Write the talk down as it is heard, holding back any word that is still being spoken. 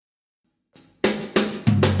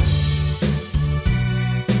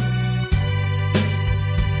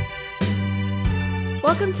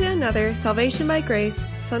Welcome to another Salvation by Grace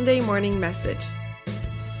Sunday morning message.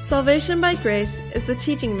 Salvation by Grace is the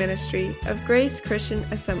teaching ministry of Grace Christian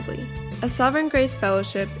Assembly, a Sovereign Grace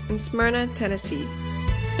Fellowship in Smyrna, Tennessee.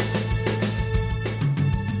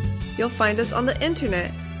 You'll find us on the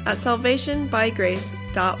internet at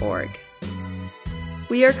salvationbygrace.org.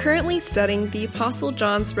 We are currently studying the Apostle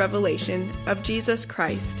John's revelation of Jesus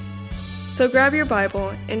Christ. So grab your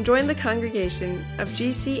Bible and join the congregation of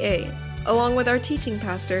GCA along with our teaching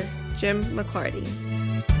pastor, Jim McClarty.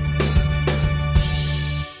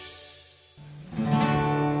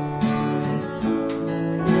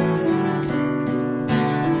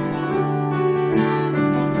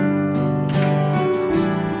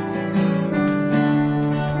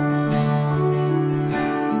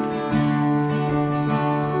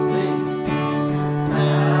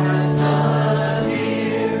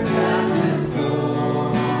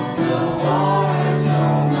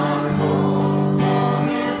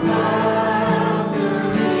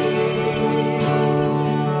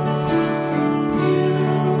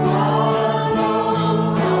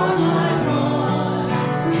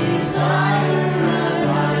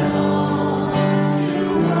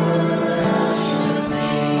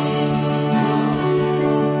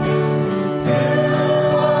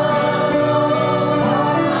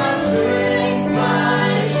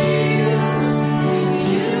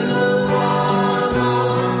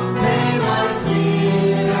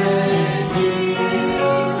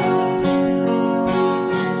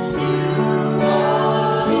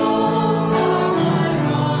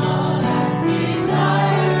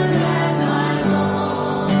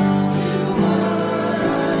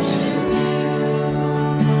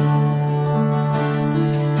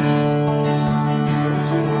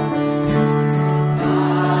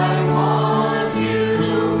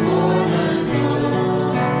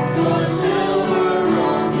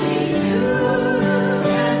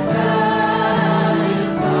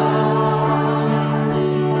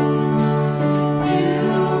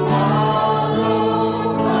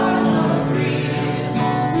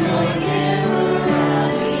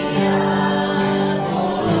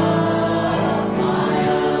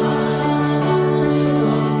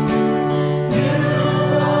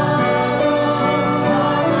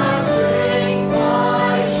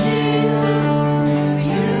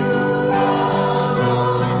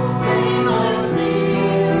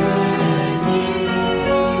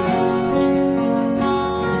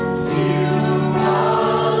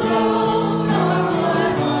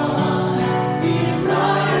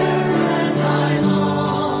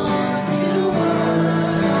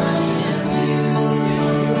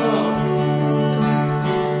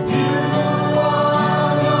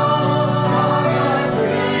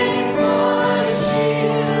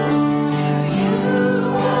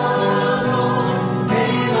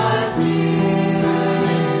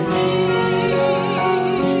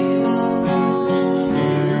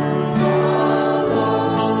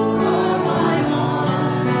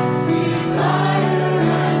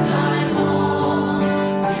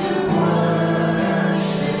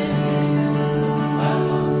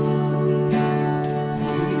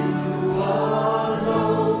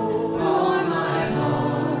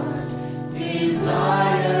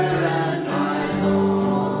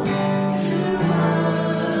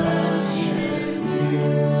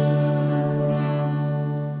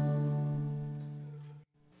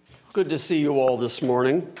 Good to see you all this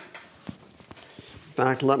morning. In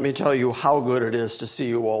fact, let me tell you how good it is to see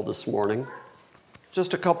you all this morning.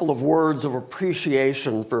 Just a couple of words of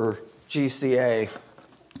appreciation for GCA.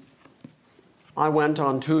 I went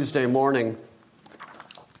on Tuesday morning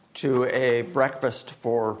to a breakfast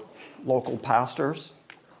for local pastors,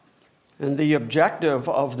 and the objective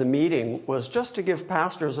of the meeting was just to give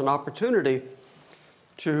pastors an opportunity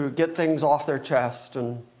to get things off their chest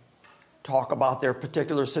and talk about their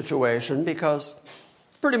particular situation, because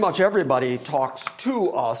pretty much everybody talks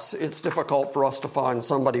to us. It's difficult for us to find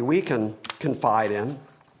somebody we can confide in.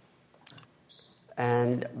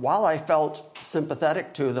 And while I felt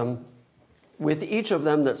sympathetic to them, with each of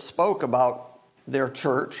them that spoke about their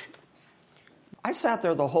church, I sat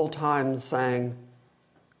there the whole time saying,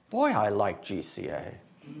 boy, I like GCA.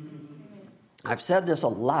 I've said this a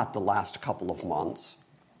lot the last couple of months,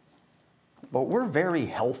 but we're very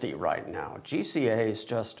healthy right now. GCA is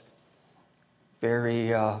just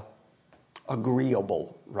very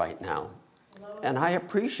agreeable right now. And I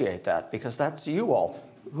appreciate that, because that's you all.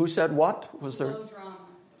 Who said what? Was there? No drama.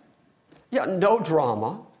 Yeah, no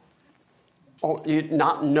drama. Oh,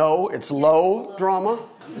 not no, it's low drama?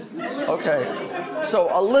 Okay. So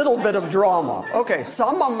a little bit of drama. Okay,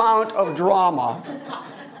 some amount of drama.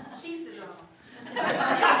 She's the drama.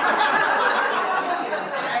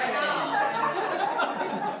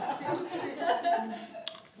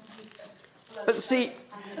 See,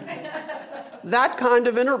 that kind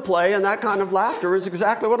of interplay and that kind of laughter is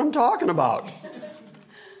exactly what I'm talking about.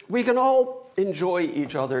 We can all enjoy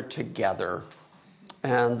each other together.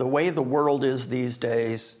 And the way the world is these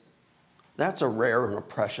days, that's a rare and a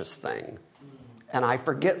precious thing. And I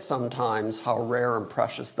forget sometimes how rare and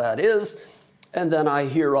precious that is. And then I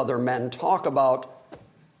hear other men talk about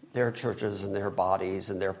their churches and their bodies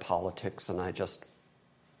and their politics, and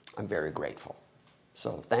I'm very grateful.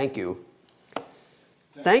 So thank you.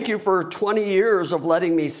 Thank you for 20 years of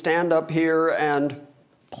letting me stand up here and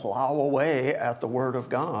plow away at the Word of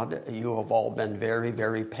God. You have all been very,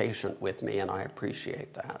 very patient with me, and I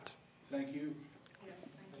appreciate that. Thank you. Yes,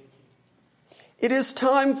 thank you. It is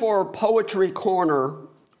time for Poetry Corner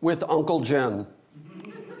with Uncle Jim.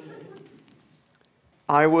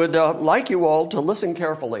 I would like you all to listen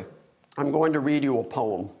carefully. I'm going to read you a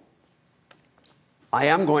poem. I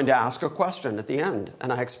am going to ask a question at the end,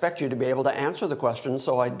 and I expect you to be able to answer the question,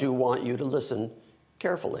 so I do want you to listen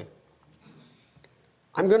carefully.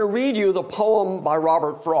 I'm going to read you the poem by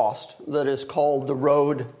Robert Frost that is called The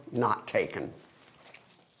Road Not Taken.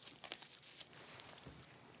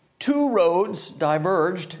 Two roads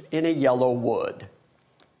diverged in a yellow wood,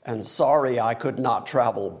 and sorry I could not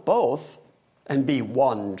travel both and be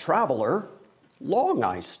one traveler, long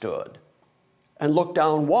I stood, and looked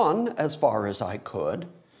down one as far as I could,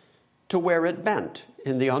 to where it bent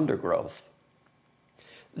in the undergrowth.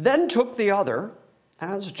 Then took the other,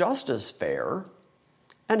 as just as fair,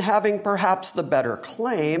 and having perhaps the better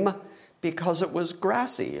claim, because it was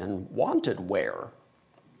grassy and wanted wear.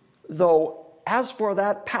 Though, as for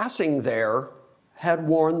that passing there, had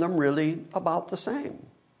worn them really about the same.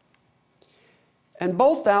 And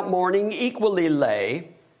both that morning equally lay,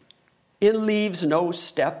 in leaves no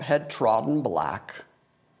step had trodden black.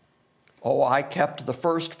 Oh, I kept the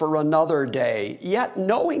first for another day, yet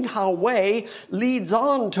knowing how way leads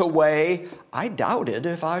on to way, I doubted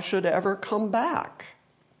if I should ever come back.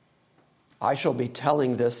 I shall be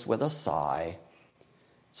telling this with a sigh.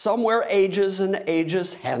 Somewhere ages and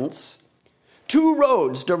ages hence, two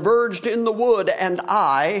roads diverged in the wood, and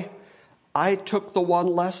I took the one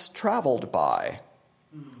less traveled by.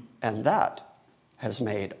 And that has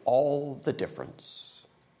made all the difference.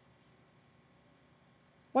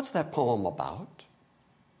 What's that poem about?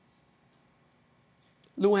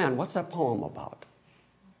 Luann, what's that poem about?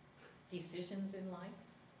 Decisions in life.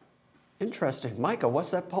 Interesting. Micah,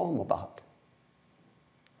 what's that poem about?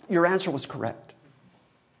 Your answer was correct.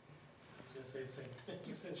 I was going to say the same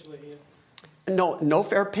thing, essentially. Yeah. No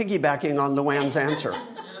fair piggybacking on Luann's answer.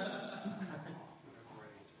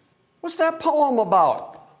 What's that poem about?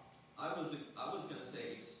 I was going to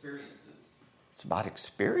say experiences. It's about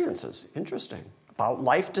experiences. Interesting. About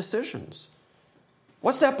life decisions.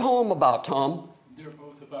 What's that poem about, Tom? They're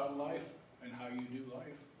both about life and how you do life.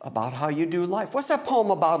 About how you do life. What's that poem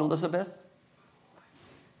about, Elizabeth?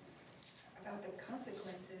 About the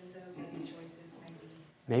consequences of those choices, maybe.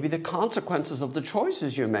 Maybe the consequences of the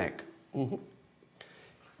choices you make. Mm-hmm.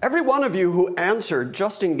 Every one of you who answered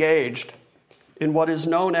just engaged in what is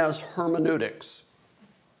known as hermeneutics.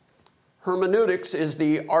 Hermeneutics is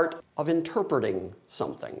the art of interpreting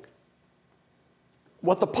something.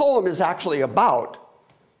 What the poem is actually about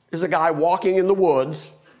is a guy walking in the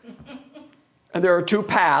woods, and there are two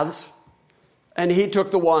paths, and he took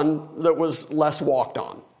the one that was less walked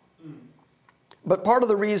on. But part of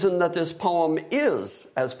the reason that this poem is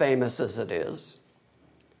as famous as it is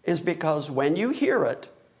because when you hear it,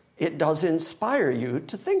 it does inspire you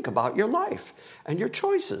to think about your life and your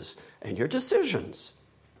choices and your decisions.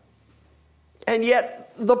 And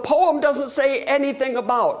yet, the poem doesn't say anything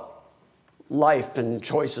about life and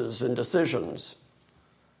choices and decisions.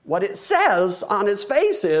 What it says on its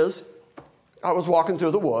face is, I was walking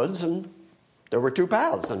through the woods and there were two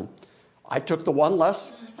paths and I took the one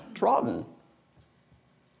less trodden.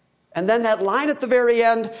 And then that line at the very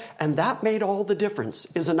end, and that made all the difference,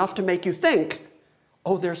 is enough to make you think,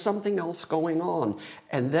 oh, there's something else going on.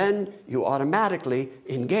 And then you automatically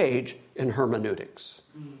engage in hermeneutics.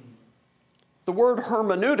 The word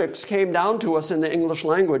hermeneutics came down to us in the English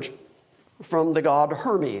language from the god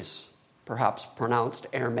Hermes, perhaps pronounced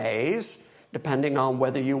Hermes, depending on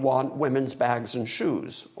whether you want women's bags and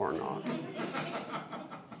shoes or not.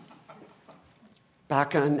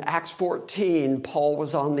 Back in Acts 14, Paul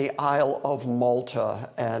was on the Isle of Malta,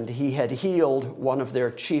 and he had healed one of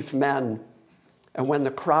their chief men. And when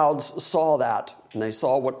the crowds saw that, and they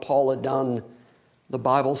saw what Paul had done, the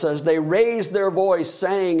Bible says they raised their voice,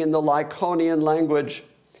 saying in the Lycaonian language,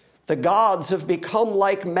 "The gods have become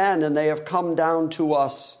like men, and they have come down to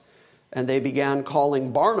us." And they began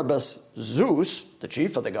calling Barnabas Zeus, the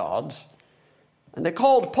chief of the gods, And they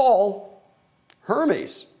called Paul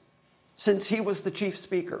Hermes, since he was the chief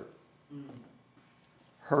speaker.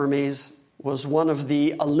 Hermes was one of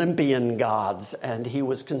the Olympian gods, and he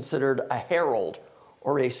was considered a herald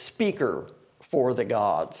or a speaker for the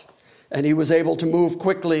gods. And he was able to move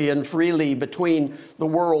quickly and freely between the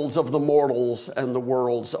worlds of the mortals and the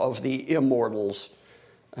worlds of the immortals.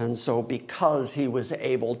 And so because he was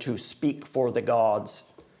able to speak for the gods,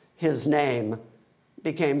 his name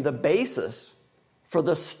became the basis for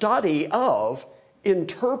the study of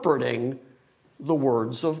interpreting the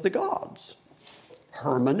words of the gods.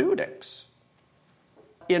 Hermeneutics.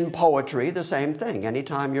 In poetry, the same thing.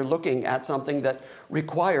 Anytime you're looking at something that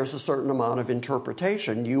requires a certain amount of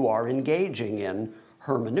interpretation, you are engaging in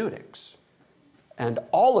hermeneutics. And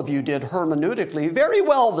all of you did hermeneutically very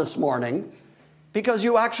well this morning because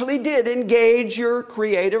you actually did engage your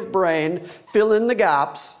creative brain, fill in the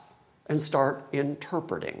gaps, and start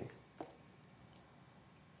interpreting.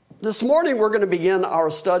 This morning we're going to begin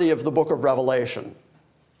our study of the book of Revelation.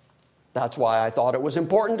 That's why I thought it was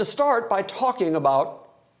important to start by talking about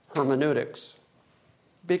hermeneutics.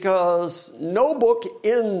 Because no book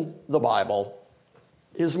in the Bible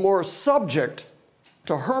is more subject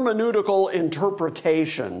to hermeneutical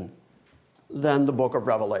interpretation than the book of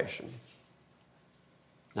Revelation.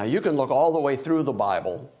 Now you can look all the way through the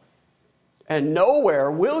Bible, and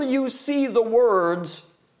nowhere will you see the words,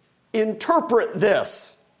 interpret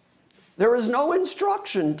this. There is no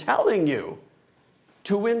instruction telling you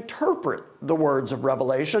to interpret the words of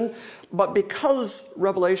Revelation, but because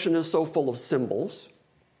Revelation is so full of symbols,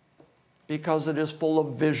 because it is full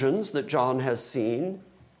of visions that John has seen,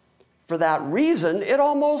 for that reason, it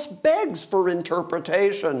almost begs for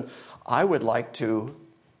interpretation. I would like to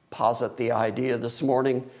posit the idea this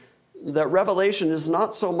morning that Revelation is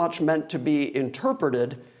not so much meant to be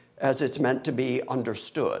interpreted as it's meant to be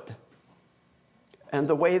understood. And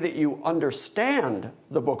the way that you understand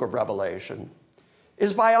the book of Revelation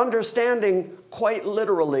is by understanding quite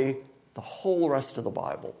literally the whole rest of the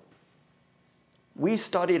Bible. We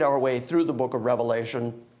studied our way through the book of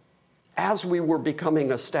Revelation as we were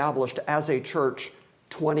becoming established as a church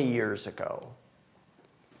 20 years ago.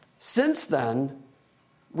 Since then,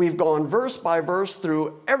 we've gone verse by verse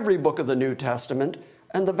through every book of the New Testament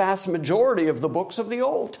and the vast majority of the books of the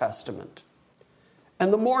Old Testament.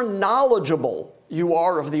 And the more knowledgeable you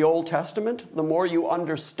are of the Old Testament, the more you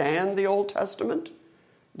understand the Old Testament,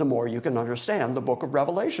 the more you can understand the book of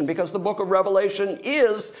Revelation, because the book of Revelation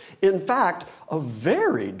is, in fact, a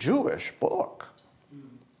very Jewish book.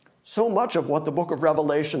 So much of what the book of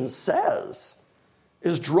Revelation says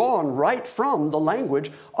is drawn right from the language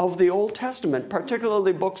of the Old Testament,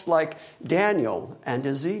 particularly books like Daniel and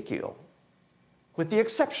Ezekiel, with the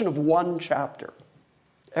exception of one chapter.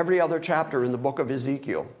 Every other chapter in the book of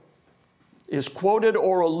Ezekiel is quoted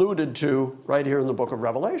or alluded to right here in the book of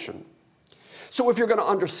Revelation. So if you're going to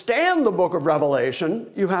understand the book of Revelation,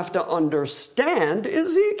 you have to understand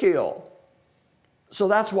Ezekiel. So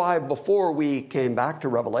that's why before we came back to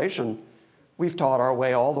Revelation, we've taught our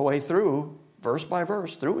way all the way through, verse by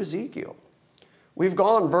verse, through Ezekiel. We've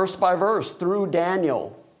gone verse by verse through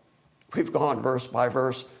Daniel. We've gone verse by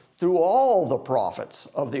verse through all the prophets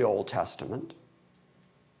of the Old Testament,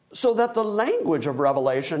 so that the language of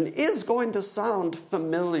Revelation is going to sound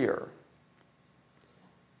familiar.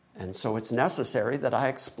 And so it's necessary that I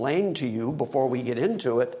explain to you, before we get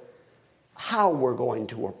into it, how we're going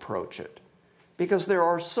to approach it. Because there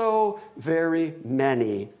are so very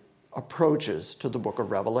many approaches to the book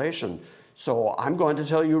of Revelation. So I'm going to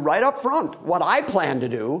tell you right up front what I plan to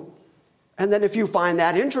do. And then if you find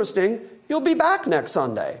that interesting, you'll be back next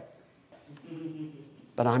Sunday.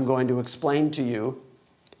 But I'm going to explain to you,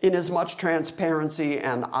 in as much transparency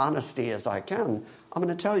and honesty as I can, I'm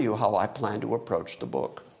going to tell you how I plan to approach the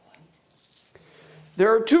book.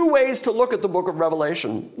 There are two ways to look at the book of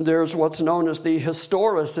Revelation. There's what's known as the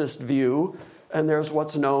historicist view, and there's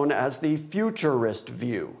what's known as the futurist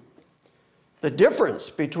view. The difference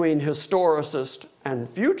between historicist and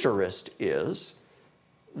futurist is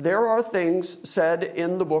there are things said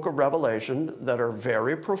in the book of Revelation that are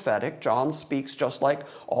very prophetic. John speaks just like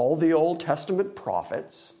all the Old Testament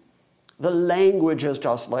prophets. The language is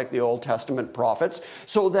just like the Old Testament prophets.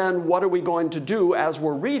 So then what are we going to do as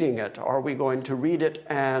we're reading it? Are we going to read it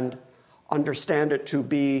and understand it to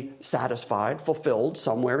be satisfied, fulfilled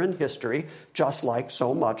somewhere in history, just like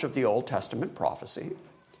so much of the Old Testament prophecy?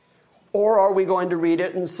 Or are we going to read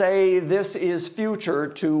it and say, this is future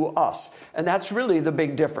to us? And that's really the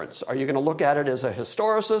big difference. Are you going to look at it as a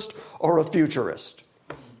historicist or a futurist?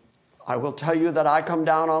 I will tell you that I come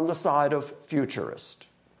down on the side of futurist.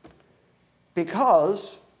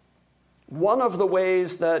 Because One of the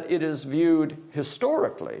ways that it is viewed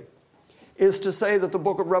historically is to say that the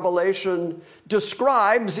book of Revelation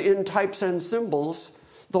describes in types and symbols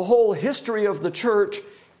the whole history of the church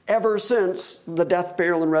ever since the death,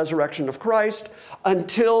 burial, and resurrection of Christ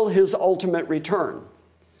until his ultimate return.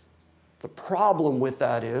 The problem with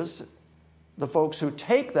that is the folks who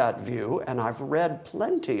take that view, and I've read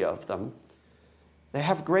plenty of them, they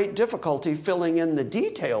have great difficulty filling in the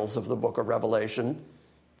details of the book of Revelation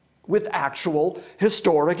with actual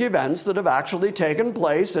historic events that have actually taken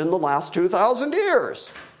place in the last 2,000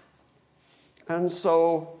 years. And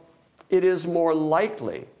so it is more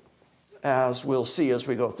likely, as we'll see as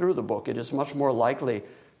we go through the book, it is much more likely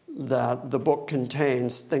that the book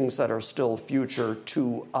contains things that are still future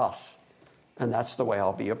to us. And that's the way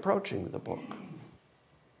I'll be approaching the book.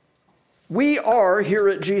 We are, here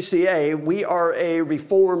at GCA, we are a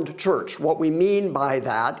Reformed church. What we mean by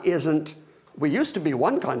that isn't, we used to be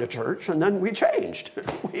one kind of church, and then we changed.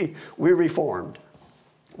 we reformed.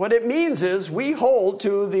 What it means is we hold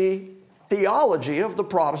to the theology of the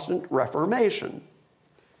Protestant Reformation.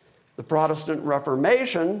 The Protestant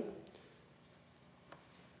Reformation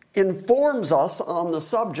informs us on the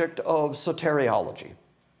subject of soteriology,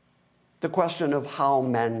 the question of how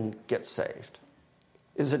men get saved.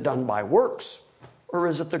 Is it done by works, or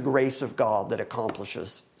is it the grace of God that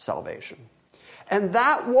accomplishes salvation? And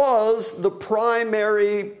that was the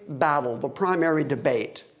primary battle, the primary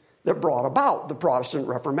debate that brought about the Protestant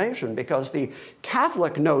Reformation, because the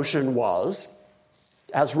Catholic notion was,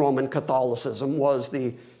 as Roman Catholicism was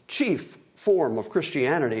the chief form of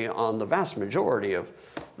Christianity on the vast majority of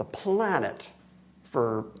the planet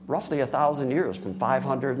for roughly 1,000 years, from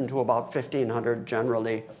 500 into about 1,500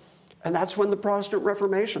 generally. And that's when the Protestant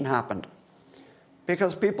Reformation happened.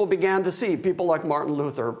 Because people began to see, people like Martin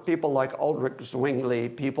Luther, people like Ulrich Zwingli,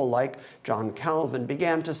 people like John Calvin,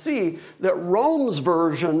 began to see that Rome's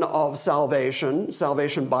version of salvation,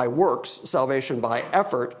 salvation by works, salvation by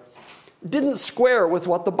effort, didn't square with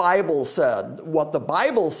what the Bible said. What the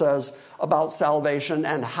Bible says about salvation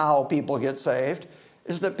and how people get saved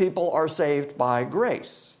is that people are saved by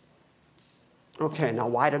grace. Okay, now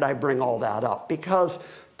why did I bring all that up? Because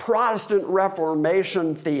Protestant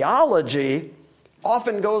Reformation theology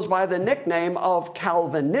often goes by the nickname of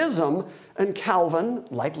Calvinism, and Calvin,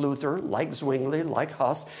 like Luther, like Zwingli, like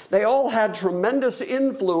Huss, they all had tremendous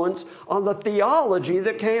influence on the theology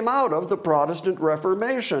that came out of the Protestant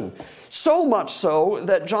Reformation. So much so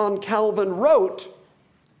that John Calvin wrote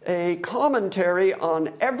a commentary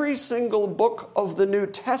on every single book of the New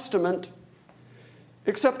Testament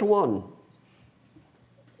except one.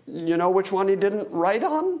 You know which one he didn't write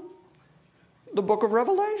on? The book of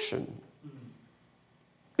Revelation.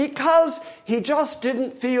 Because he just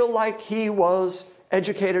didn't feel like he was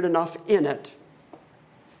educated enough in it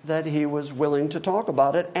that he was willing to talk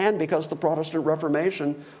about it, and because the Protestant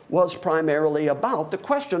Reformation was primarily about the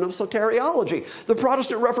question of soteriology. The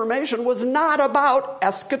Protestant Reformation was not about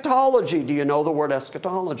eschatology. Do you know the word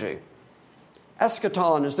eschatology?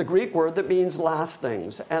 Eschaton is the Greek word that means last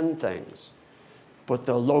things, end things. Put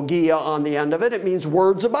the logia on the end of it, it means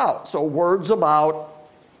words about. So words about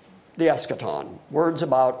the eschaton, words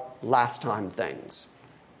about last time things.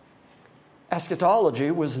 Eschatology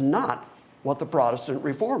was not what the Protestant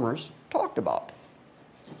reformers talked about.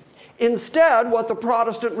 Instead, what the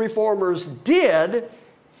Protestant reformers did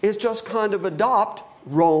is just kind of adopt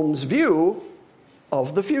Rome's view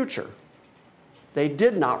of the future. They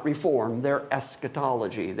did not reform their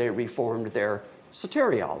eschatology. They reformed their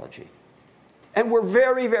soteriology. And we're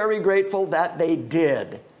very, very grateful that they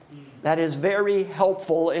did. That is very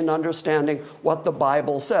helpful in understanding what the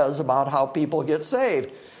Bible says about how people get saved.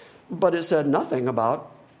 But it said nothing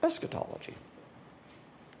about eschatology.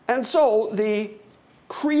 And so the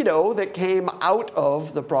credo that came out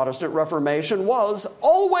of the Protestant Reformation was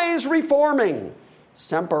always reforming.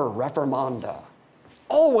 Semper reformanda.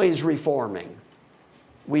 Always reforming.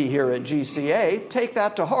 We here at GCA take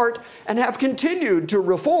that to heart and have continued to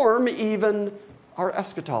reform even our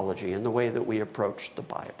eschatology in the way that we approach the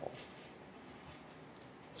Bible.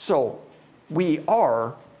 So we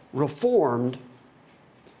are reformed,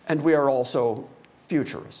 and we are also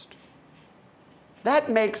futurist. That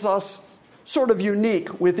makes us sort of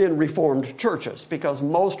unique within Reformed churches, because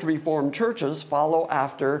most Reformed churches follow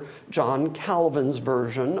after John Calvin's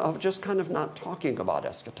version of just kind of not talking about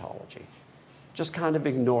eschatology, just kind of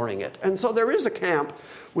ignoring it. And so there is a camp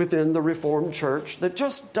within the Reformed church that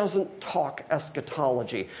just doesn't talk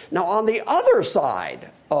eschatology. Now, on the other side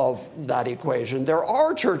of that equation, there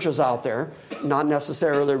are churches out there, not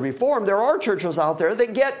necessarily Reformed, there are churches out there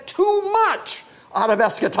that get too much out of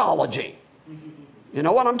eschatology. You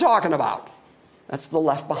know what I'm talking about. That's the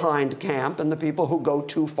Left Behind camp and the people who go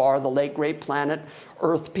too far, the late great planet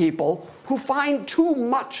Earth people, who find too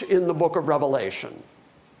much in the book of Revelation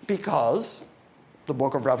because the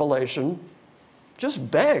book of Revelation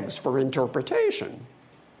just begs for interpretation.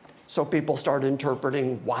 So people start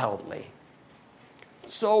interpreting wildly.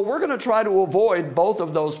 So we're going to try to avoid both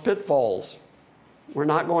of those pitfalls. We're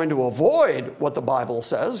not going to avoid what the Bible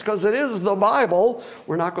says because it is the Bible.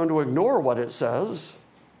 We're not going to ignore what it says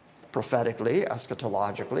prophetically,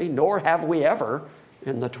 eschatologically, nor have we ever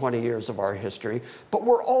in the 20 years of our history. But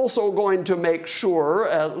we're also going to make sure,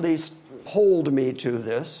 at least hold me to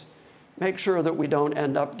this, make sure that we don't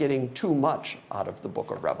end up getting too much out of the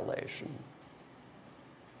book of Revelation.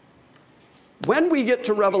 When we get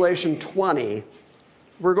to Revelation 20,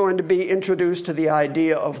 we're going to be introduced to the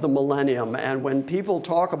idea of the millennium. And when people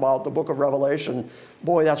talk about the book of Revelation,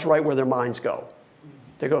 boy, that's right where their minds go.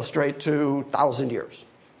 They go straight to 1,000 years.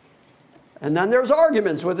 And then there's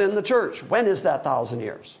arguments within the church. When is that 1,000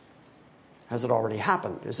 years? Has it already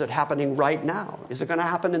happened? Is it happening right now? Is it going to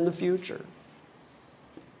happen in the future?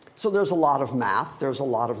 So there's a lot of math. There's a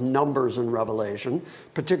lot of numbers in Revelation,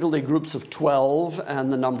 particularly groups of 12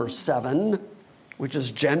 and the number 7, which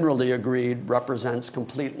is generally agreed represents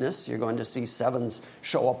completeness. You're going to see 7s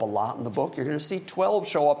show up a lot in the book. You're going to see 12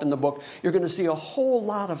 show up in the book. You're going to see a whole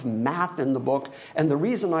lot of math in the book. And the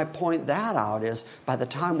reason I point that out is by the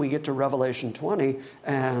time we get to Revelation 20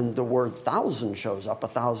 and the word 1,000 shows up,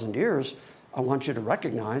 1,000 years, I want you to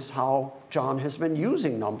recognize how John has been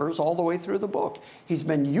using numbers all the way through the book. He's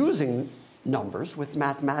been using numbers with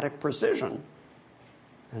mathematic precision.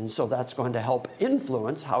 And so that's going to help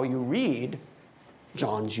influence how you read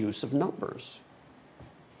John's use of numbers.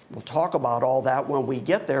 We'll talk about all that when we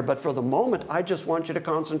get there, but for the moment, I just want you to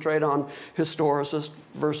concentrate on historicist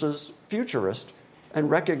versus futurist and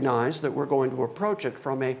recognize that we're going to approach it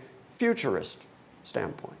from a futurist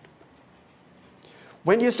standpoint.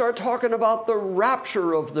 When you start talking about the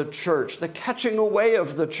rapture of the church, the catching away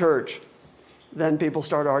of the church, then people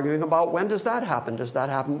start arguing about when does that happen? Does that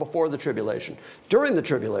happen before the tribulation, during the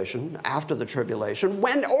tribulation, after the tribulation,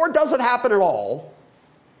 when, or does it happen at all?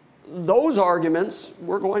 Those arguments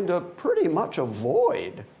we're going to pretty much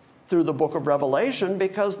avoid through the book of Revelation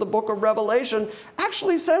because the book of Revelation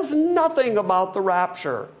actually says nothing about the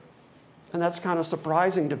rapture. And that's kind of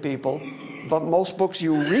surprising to people, but most books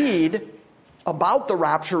you read about the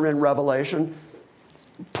rapture in Revelation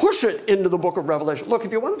push it into the book of Revelation. Look,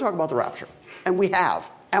 if you want to talk about the rapture, and we have,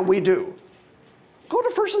 and we do, go to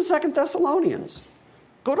 1st and 2nd Thessalonians.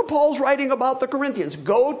 Go to Paul's writing about the Corinthians.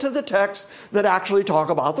 Go to the texts that actually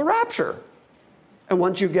talk about the rapture. And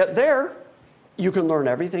once you get there, you can learn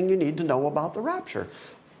everything you need to know about the rapture.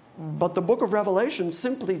 But the book of Revelation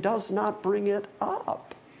simply does not bring it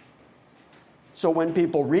up. So when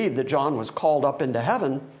people read that John was called up into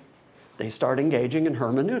heaven, they start engaging in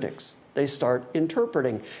hermeneutics. They start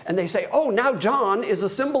interpreting. And they say, oh, now John is a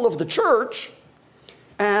symbol of the church.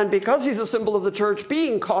 And because he's a symbol of the church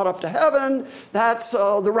being caught up to heaven, that's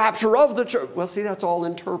the rapture of the church. Well, see, that's all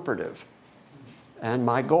interpretive. And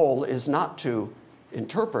my goal is not to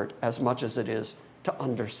interpret as much as it is to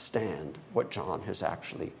understand what John has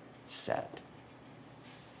actually said.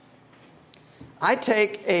 I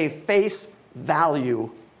take a face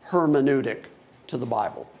value hermeneutic to the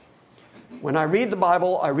Bible. When I read the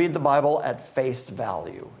Bible at face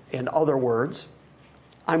value. In other words,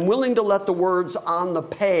 I'm willing to let the words on the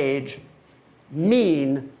page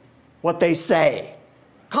mean what they say.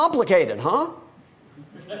 Complicated, huh?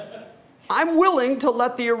 I'm willing to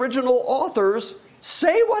let the original authors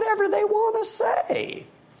say whatever they want to say.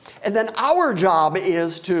 And then our job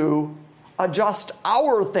is to adjust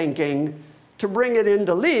our thinking to bring it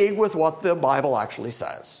into league with what the Bible actually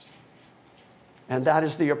says. And that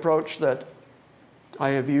is the approach that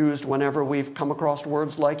I have used whenever we've come across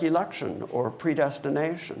words like election or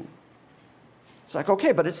predestination. It's like,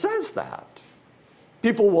 okay, but it says that.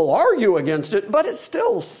 People will argue against it, but it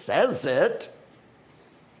still says it.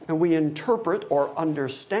 And we interpret or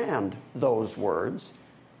understand those words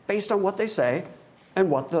based on what they say and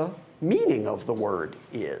what the meaning of the word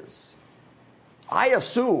is. I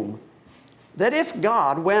assume that if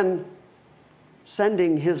God, when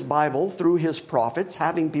sending his Bible through his prophets,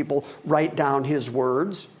 having people write down his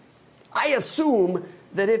words, I assume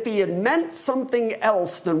that if he had meant something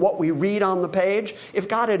else than what we read on the page, if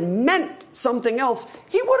God had meant something else,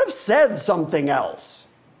 he would have said something else.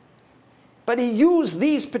 But he used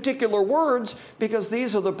these particular words because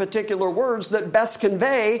these are the particular words that best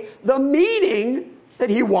convey the meaning that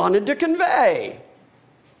he wanted to convey.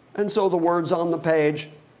 And so the words on the page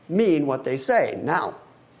mean what they say. Now,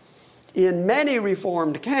 in many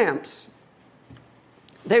Reformed camps,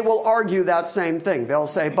 they will argue that same thing. They'll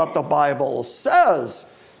say, but the Bible says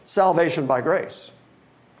salvation by grace.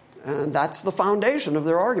 And that's the foundation of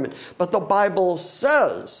their argument. But the Bible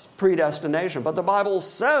says predestination. But the Bible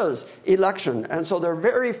says election. And so they're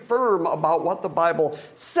very firm about what the Bible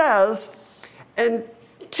says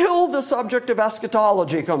until the subject of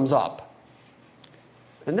eschatology comes up.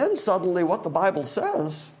 And then suddenly what the Bible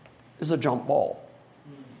says is a jump ball.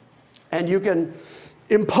 And you can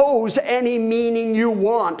impose any meaning you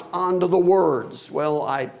want onto the words. Well,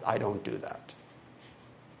 I don't do that.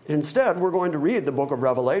 Instead, we're going to read the book of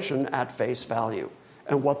Revelation at face value.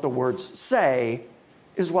 And what the words say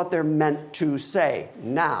is what they're meant to say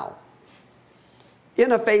now.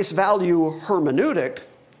 In a face value hermeneutic,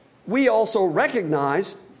 we also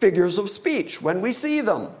recognize figures of speech when we see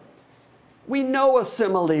them. We know a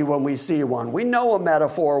simile when we see one. We know a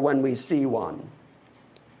metaphor when we see one.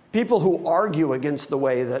 People who argue against the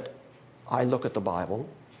way that I look at the Bible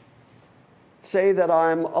say that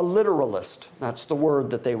I'm a literalist. That's the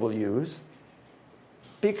word that they will use.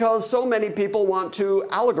 Because so many people want to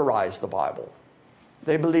allegorize the Bible.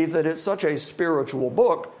 They believe that it's such a spiritual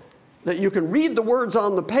book that you can read the words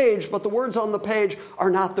on the page, but the words on the page are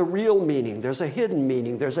not the real meaning. There's a hidden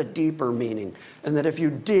meaning. There's a deeper meaning. And that if you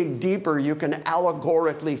dig deeper, you can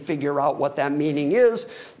allegorically figure out what that meaning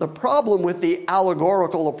is. The problem with the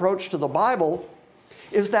allegorical approach to the Bible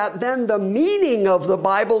is that then the meaning of the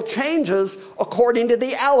Bible changes according to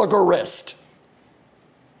the allegorist.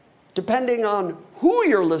 Depending on who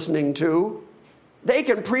you're listening to, they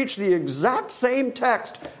can preach the exact same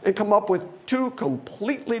text and come up with two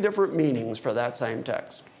completely different meanings for that same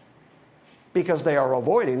text, because they are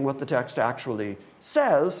avoiding what the text actually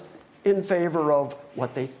says in favor of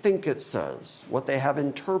what they think it says, what they have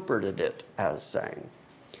interpreted it as saying.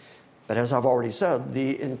 But as I've already said,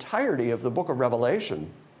 the entirety of the book of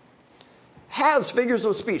Revelation has figures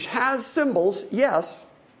of speech, has symbols, yes,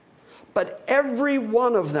 but every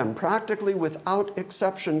one of them, practically without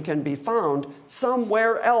exception, can be found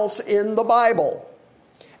somewhere else in the Bible.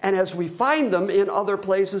 And as we find them in other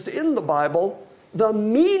places in the Bible, the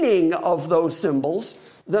meaning of those symbols,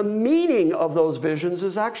 the meaning of those visions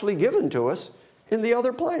is actually given to us in the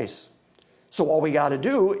other place. So all we got to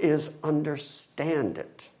do is understand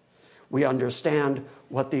it. We understand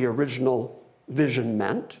what the original vision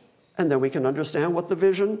meant, and then we can understand what the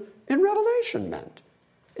vision in Revelation meant.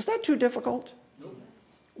 Is that too difficult? No.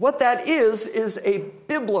 What that is a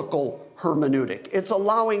biblical hermeneutic. It's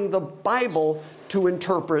allowing the Bible to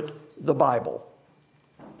interpret the Bible.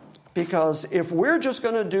 Because if we're just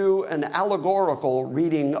going to do an allegorical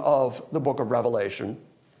reading of the book of Revelation,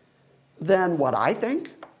 then what I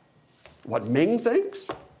think, what Ming thinks,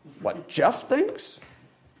 what Jeff thinks,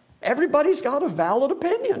 everybody's got a valid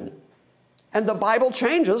opinion. And the Bible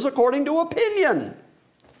changes according to opinion.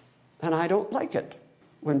 And I don't like it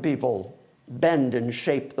when people bend and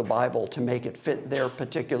shape the Bible to make it fit their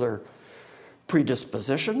particular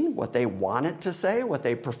predisposition, what they want it to say, what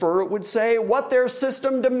they prefer it would say, what their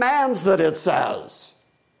system demands that it says.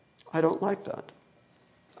 I don't like that.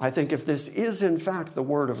 I think if this is in fact the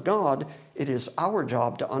Word of God, it is our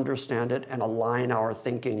job to understand it and align our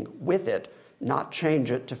thinking with it, not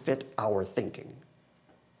change it to fit our thinking.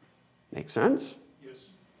 Make sense? Yes.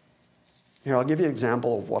 Here, I'll give you an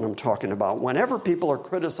example of what I'm talking about. Whenever people are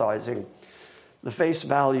criticizing the face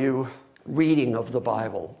value reading of the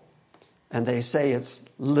Bible, and they say it's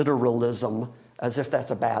literalism, as if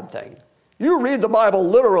that's a bad thing. You read the Bible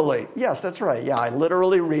literally. Yes, that's right. Yeah, I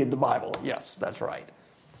literally read the Bible. Yes, that's right.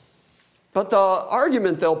 But the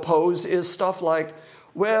argument they'll pose is stuff like,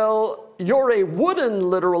 well, you're a wooden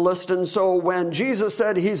literalist, and so when Jesus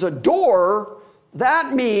said he's a door,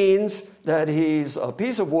 that means that he's a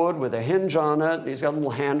piece of wood with a hinge on it, and he's got a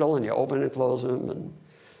little handle, and you open and close him. And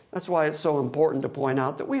that's why it's so important to point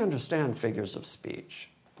out that we understand figures of speech.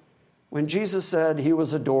 When Jesus said he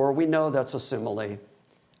was a door, we know that's a simile.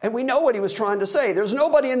 And we know what he was trying to say. There's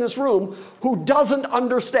nobody in this room who doesn't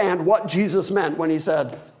understand what Jesus meant when he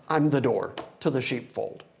said, I'm the door to the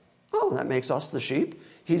sheepfold. Oh, that makes us the sheep.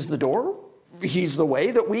 He's the door. He's the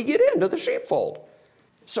way that we get into the sheepfold.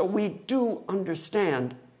 So we do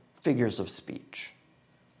understand figures of speech.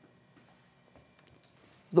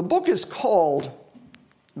 The book is called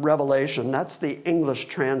Revelation. That's the English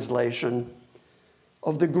translation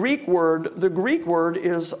of the Greek word. The Greek word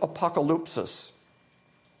is apocalypsis.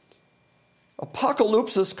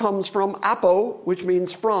 Apocalypsis comes from apo, which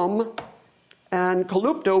means from, and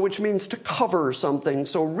kalypto, which means to cover something.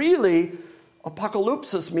 So really,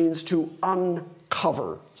 apocalypsis means to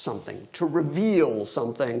cover something, to reveal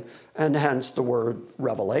something, and hence the word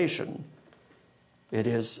revelation. It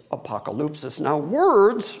is apocalypsis. Now,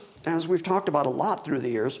 words, as we've talked about a lot through the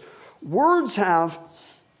years, words have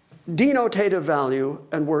denotative value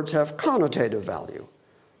and words have connotative value.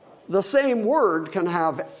 The same word can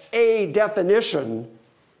have a definition,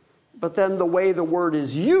 but then the way the word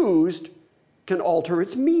is used can alter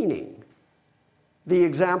its meaning. The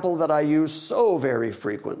example that I use so very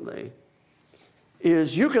frequently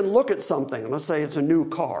is you can look at something, let's say it's a new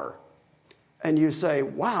car, and you say,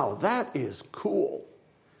 wow, that is cool.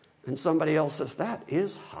 And somebody else says, that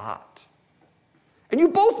is hot. And you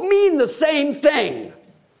both mean the same thing,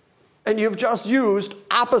 and you've just used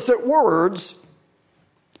opposite words.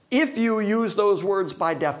 If you use those words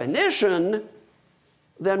by definition,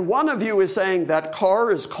 then one of you is saying that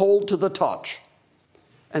car is cold to the touch,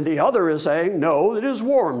 and the other is saying, no, it is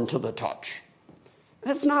warm to the touch.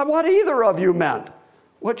 That's not what either of you meant.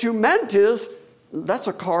 What you meant is, that's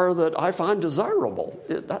a car that I find desirable.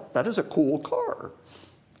 That is a cool car.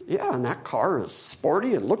 Yeah, and that car is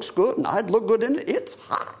sporty and looks good, and I'd look good in it. It's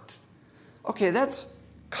hot. Okay, that's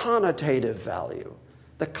connotative value.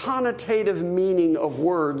 The connotative meaning of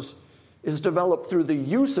words is developed through the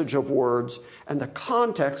usage of words and the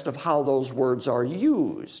context of how those words are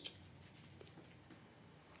used.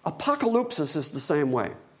 Apocalypsis is the same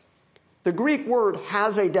way. The Greek word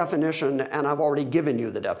has a definition, and I've already given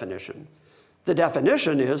you the definition. The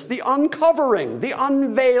definition is the uncovering, the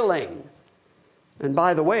unveiling. And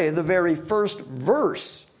by the way, the very first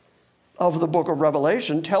verse of the book of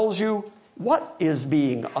Revelation tells you what is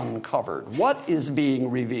being uncovered, what is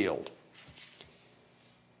being revealed.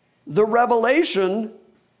 The revelation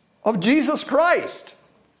of Jesus Christ.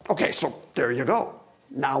 Okay, so there you go.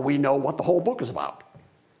 Now we know what the whole book is about.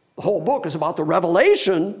 The whole book is about the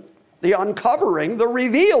revelation, the uncovering, the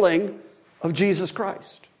revealing of Jesus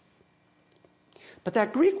Christ. But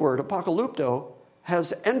that Greek word, apocalypto,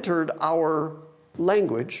 has entered our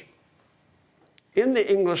language. In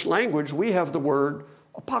the English language, we have the word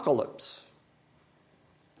apocalypse.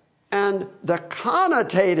 And the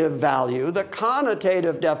connotative value, the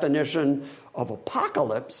connotative definition of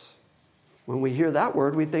apocalypse, when we hear that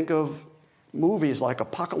word, we think of movies like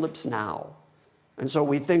Apocalypse Now. And so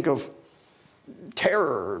we think of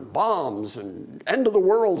terror and bombs and end of the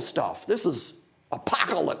world stuff. This is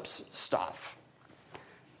apocalypse stuff.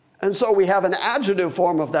 And so we have an adjective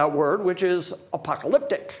form of that word, which is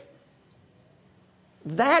apocalyptic.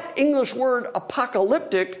 That English word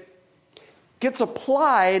apocalyptic gets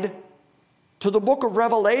applied to the book of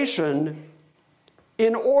Revelation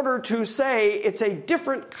in order to say it's a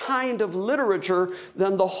different kind of literature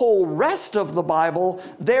than the whole rest of the Bible.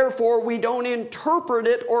 Therefore, we don't interpret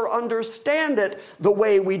it or understand it the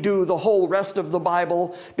way we do the whole rest of the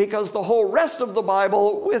Bible, because the whole rest of the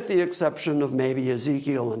Bible, with the exception of maybe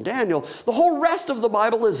Ezekiel and Daniel, the whole rest of the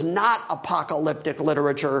Bible is not apocalyptic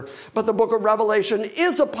literature, but the book of Revelation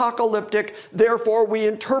is apocalyptic. Therefore, we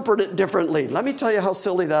interpret it differently. Let me tell you how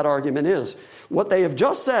silly that argument is. What they have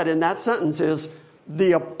just said in that sentence is,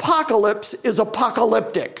 the apocalypse is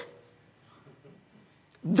apocalyptic.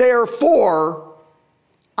 Therefore,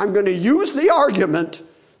 I'm going to use the argument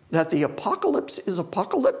that the apocalypse is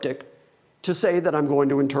apocalyptic to say that I'm going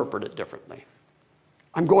to interpret it differently.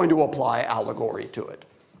 I'm going to apply allegory to it.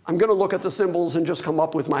 I'm going to look at the symbols and just come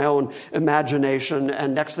up with my own imagination,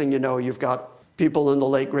 and next thing you know, you've got people in the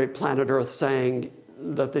late great planet Earth saying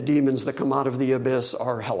that the demons that come out of the abyss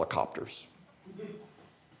are helicopters.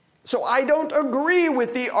 So I don't agree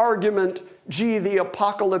with the argument, gee, the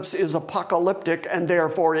apocalypse is apocalyptic and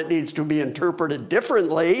therefore it needs to be interpreted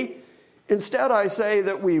differently. Instead, I say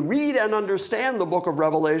that we read and understand the book of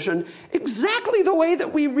Revelation exactly the way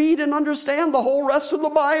that we read and understand the whole rest of the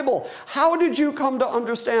Bible. How did you come to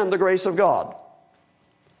understand the grace of God?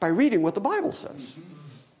 By reading what the Bible says.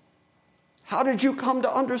 How did you come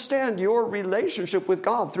to understand your relationship with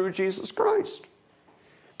God through Jesus Christ?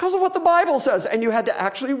 Because of what the Bible says. And you had to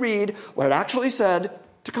actually read what it actually said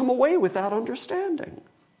to come away with that understanding.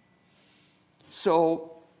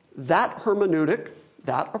 So that hermeneutic,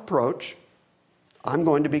 that approach, I'm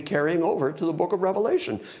going to be carrying over to the book of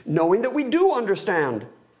Revelation, knowing that we do understand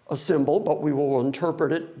a symbol, but we will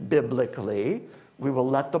interpret it biblically. We will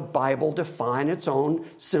let the Bible define its own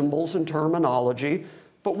symbols and terminology,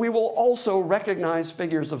 but we will also recognize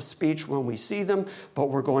figures of speech when we see them,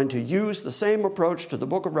 but we're going to use the same approach to the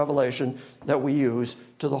book of Revelation that we use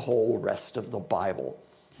to the whole rest of the Bible.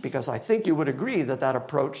 Because I think you would agree that that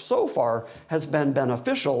approach so far has been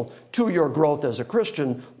beneficial to your growth as a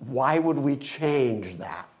Christian. Why would we change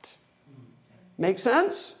that? Make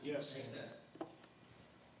sense? Yes.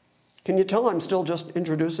 Can you tell I'm still just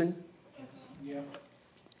introducing? Yeah.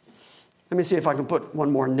 Let me see if I can put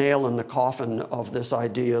one more nail in the coffin of this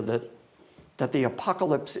idea that the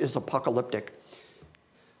apocalypse is apocalyptic.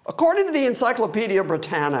 According to the Encyclopedia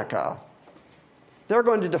Britannica, they're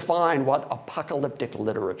going to define what apocalyptic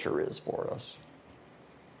literature is for us.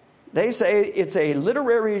 They say it's a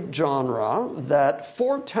literary genre that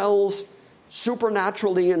foretells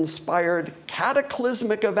supernaturally inspired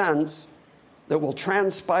cataclysmic events that will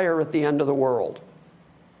transpire at the end of the world.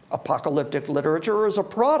 Apocalyptic literature is a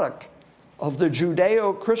product of the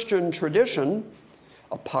Judeo-Christian tradition.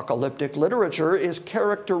 Apocalyptic literature is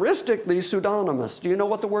characteristically pseudonymous. Do you know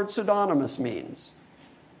what the word pseudonymous means?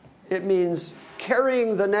 It means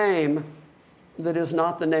carrying the name that is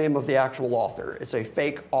not the name of the actual author. It's a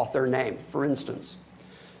fake author name. For instance,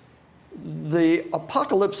 the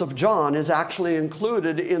Apocalypse of John is actually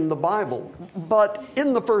included in the Bible. But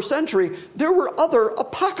in the first century, there were other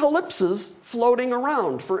apocalypses floating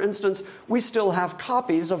around. For instance, we still have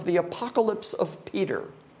copies of the Apocalypse of Peter.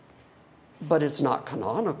 But it's not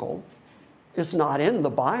canonical. It's not in the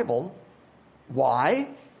Bible. Why?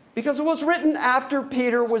 Because it was written after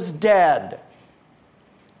Peter was dead.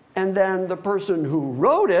 And then the person who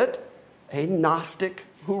wrote it, a Gnostic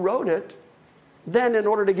who wrote it, then in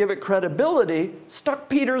order to give it credibility, stuck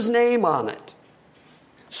Peter's name on it.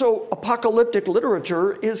 So apocalyptic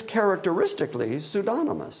literature is characteristically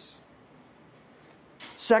pseudonymous.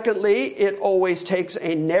 Secondly, it always takes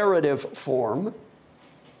a narrative form.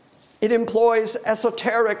 It employs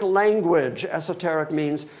esoteric language. Esoteric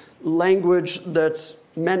means language that's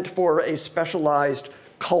meant for a specialized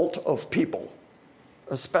cult of people,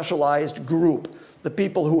 a specialized group, the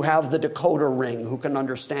people who have the decoder ring, who can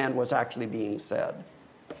understand what's actually being said.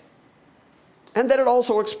 And then it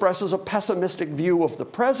also expresses a pessimistic view of the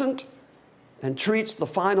present and treats the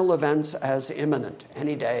final events as imminent.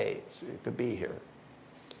 Any day it could be here.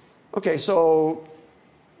 Okay, so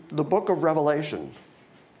the book of Revelation,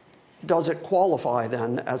 does it qualify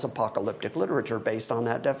then as apocalyptic literature based on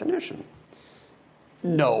that definition?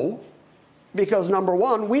 No, because number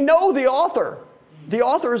one, we know the author. The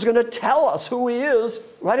author is going to tell us who he is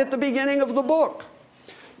right at the beginning of the book.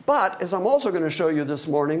 But, as I'm also going to show you this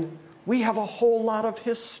morning, we have a whole lot of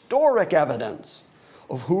historic evidence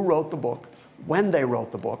of who wrote the book, when they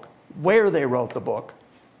wrote the book, where they wrote the book.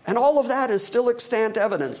 And all of that is still extant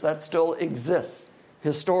evidence that still exists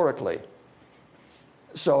historically.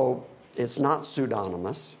 So, it's not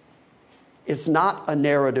pseudonymous. It's not a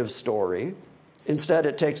narrative story. Instead,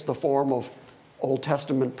 it takes the form of Old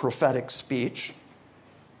Testament prophetic speech.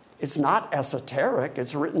 It's not esoteric.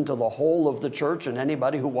 It's written to the whole of the church and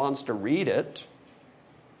anybody who wants to read it.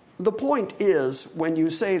 The point is, when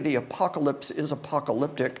you say the apocalypse is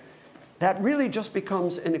apocalyptic, that really just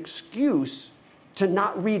becomes an excuse to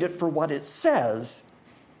not read it for what it says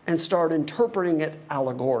and start interpreting it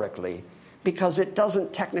allegorically, because it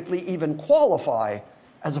doesn't technically even qualify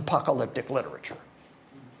as apocalyptic literature.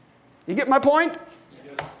 You get my point?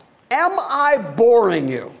 Yes. Am I boring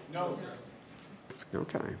you? No.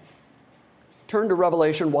 Okay. Turn to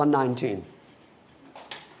Revelation 1:19.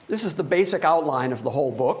 This is the basic outline of the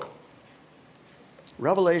whole book.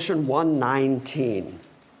 Revelation 1:19.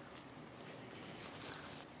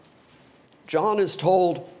 John is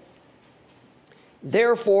told,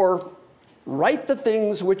 "Therefore, write the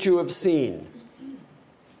things which you have seen."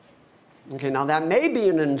 Okay, now that may be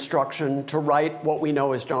an instruction to write what we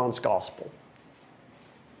know as John's gospel.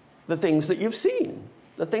 The things that you've seen,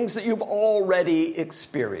 the things that you've already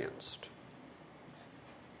experienced.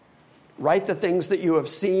 Write the things that you have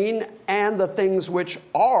seen and the things which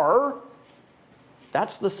are.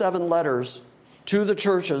 That's the 7 letters to the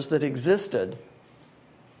churches that existed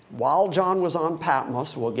while John was on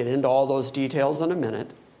Patmos. We'll get into all those details in a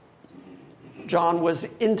minute. John was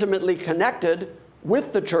intimately connected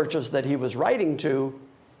with the churches that he was writing to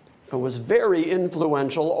and was very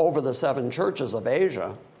influential over the 7 churches of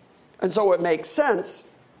Asia. And so it makes sense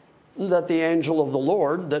that the angel of the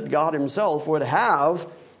Lord, that God himself would have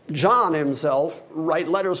John himself write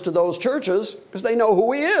letters to those churches because they know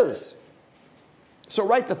who he is. So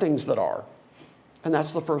write the things that are. And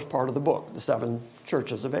that's the first part of the book, the 7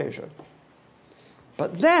 churches of Asia.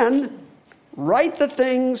 But then, write the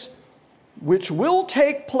things which will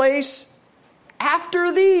take place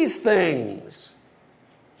after these things.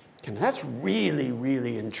 And that's really,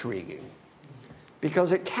 really intriguing,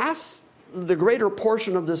 because it casts the greater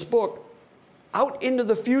portion of this book out into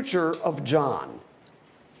the future of John.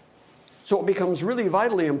 So it becomes really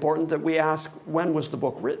vitally important that we ask, when was the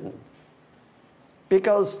book written?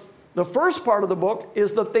 Because the first part of the book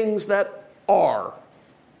is the things that are.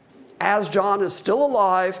 As John is still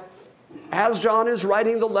alive, As John is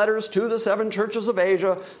writing the letters to the 7 churches of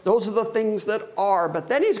Asia, those are the things that are. But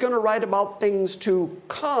then he's going to write about things to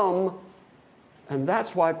come, and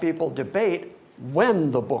that's why people debate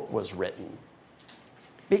when the book was written.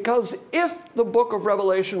 Because if the book of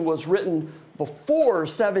Revelation was written before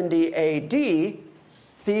 70 AD,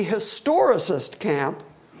 the historicist camp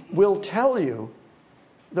will tell you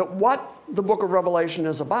that what the book of Revelation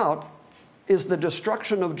is about is the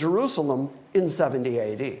destruction of Jerusalem in 70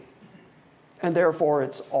 AD. And therefore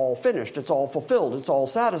it's all finished, it's all fulfilled, it's all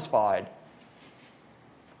satisfied.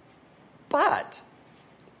 But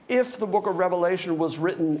if the book of Revelation was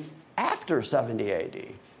written after 70 AD,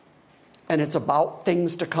 and it's about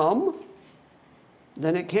things to come,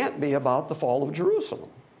 then it can't be about the fall of Jerusalem.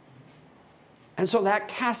 And so that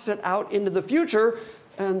casts it out into the future,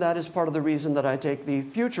 and that is part of the reason that I take the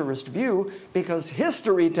futurist view, because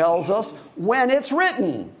history tells us when it's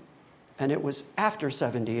written, and it was after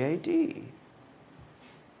 70 AD.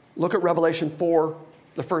 Look at Revelation 4,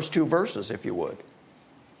 the first 2 verses, if you would.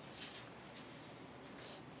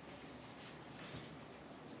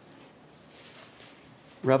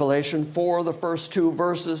 Revelation 4, the first 2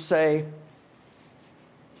 verses say,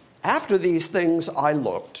 "After these things I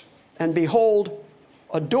looked, and behold,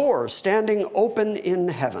 a door standing open in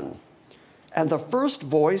heaven. And the first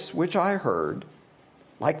voice which I heard,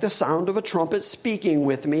 like the sound of a trumpet speaking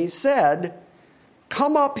with me, said,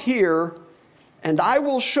 'Come up here, and I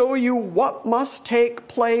will show you what must take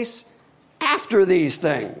place after these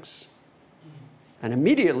things.' And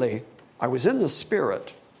immediately I was in the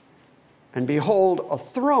Spirit, and behold, a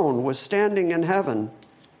throne was standing in heaven,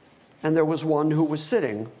 and there was one who was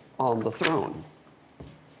sitting on the throne."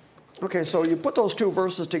 Okay, so you put those 2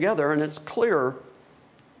 verses together, and it's clear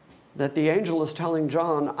that the angel is telling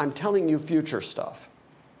John, I'm telling you future stuff.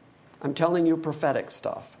 I'm telling you prophetic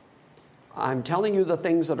stuff. I'm telling you the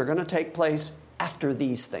things that are going to take place after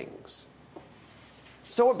these things.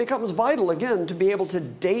 So it becomes vital, again, to be able to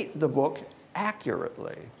date the book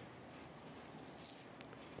accurately.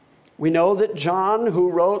 We know that John, who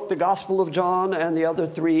wrote the Gospel of John and the other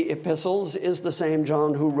 3 epistles, is the same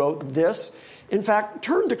John who wrote this. In fact,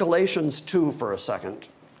 turn to Galatians 2 for a second.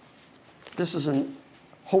 This is a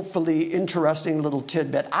hopefully interesting little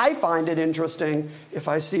tidbit. I find it interesting. If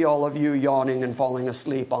I see all of you yawning and falling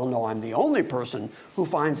asleep, I'll know I'm the only person who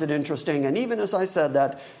finds it interesting. And even as I said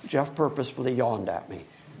that, Jeff purposefully yawned at me.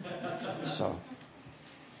 So,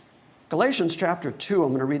 Galatians chapter 2,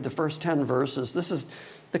 I'm going to read the first 10 verses. This is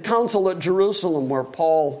the council at Jerusalem where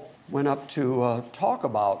Paul went up to talk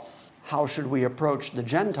about how should we approach the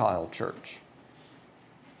Gentile church.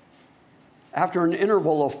 After an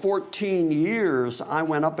interval of 14 years, I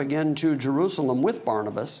went up again to Jerusalem with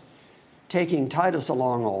Barnabas, taking Titus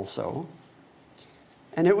along also.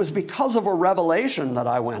 And it was because of a revelation that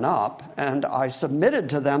I went up, and I submitted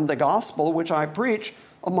to them the gospel which I preach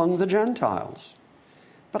among the Gentiles.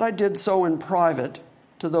 But I did so in private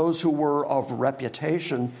to those who were of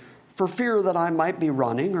reputation, for fear that I might be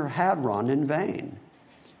running or had run in vain.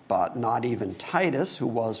 But not even Titus, who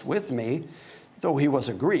was with me, though he was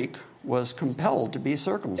a Greek, was compelled to be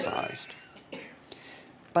circumcised.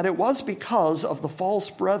 But it was because of the false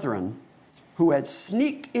brethren who had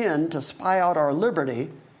sneaked in to spy out our liberty,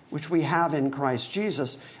 which we have in Christ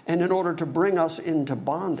Jesus, and in order to bring us into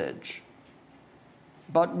bondage.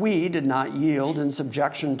 But we did not yield in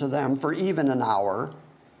subjection to them for even an hour,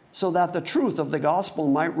 so that the truth of the gospel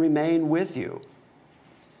might remain with you.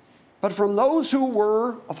 But from those who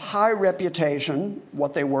were of high reputation,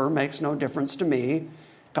 what they were makes no difference to me.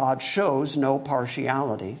 God shows no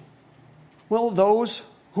partiality. Well, those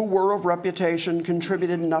who were of reputation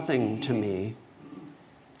contributed nothing to me.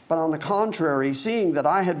 But on the contrary, seeing that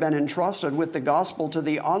I had been entrusted with the gospel to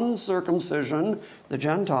the uncircumcision, the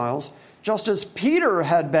Gentiles, just as Peter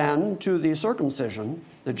had been to the circumcision,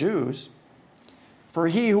 the Jews, for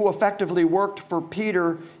he who effectively worked for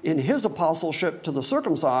Peter in his apostleship to the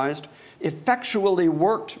circumcised, effectually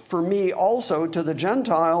worked for me also to the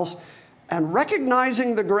Gentiles, and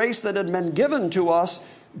recognizing the grace that had been given to us,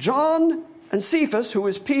 John and Cephas, who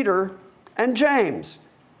is Peter, and James.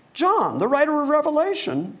 John, the writer of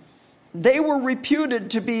Revelation, they were reputed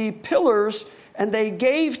to be pillars, and they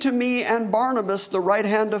gave to me and Barnabas the right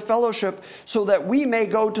hand of fellowship, so that we may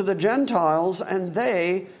go to the Gentiles, and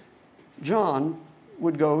they, John,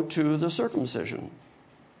 would go to the circumcision.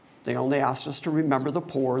 They only asked us to remember the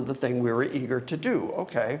poor, the thing we were eager to do.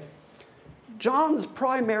 Okay. John's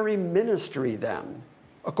primary ministry then,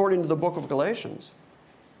 according to the book of Galatians,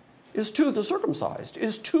 is to the circumcised,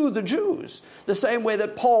 is to the Jews. The same way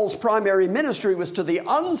that Paul's primary ministry was to the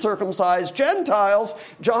uncircumcised Gentiles,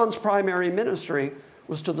 John's primary ministry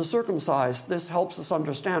was to the circumcised. This helps us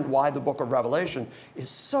understand why the book of Revelation is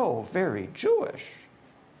so very Jewish.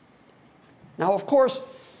 Now, of course,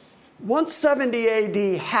 once 70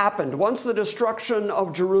 AD happened, once the destruction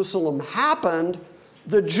of Jerusalem happened,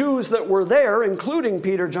 the Jews that were there, including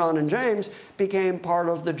Peter, John, and James, became part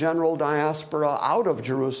of the general diaspora out of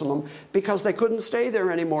Jerusalem because they couldn't stay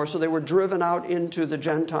there anymore, so they were driven out into the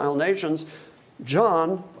Gentile nations.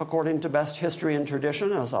 John, according to best history and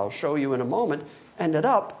tradition, as I'll show you in a moment, ended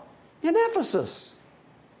up in Ephesus,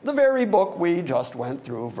 the very book we just went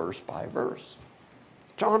through verse by verse.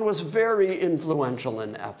 John was very influential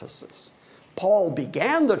in Ephesus. Paul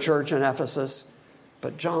began the church in Ephesus,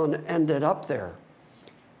 but John ended up there.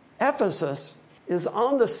 Ephesus is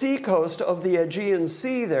on the seacoast of the Aegean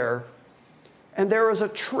Sea there, and there is a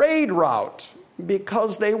trade route.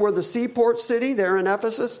 Because they were the seaport city there in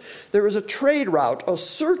Ephesus, there is a trade route, a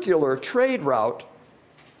circular trade route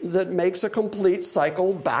that makes a complete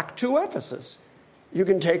cycle back to Ephesus. You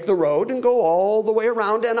can take the road and go all the way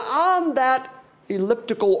around, and on that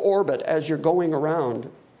elliptical orbit as you're going around,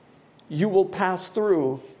 you will pass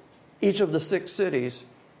through each of the 6 cities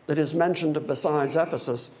that is mentioned besides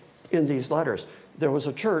Ephesus in these letters. There was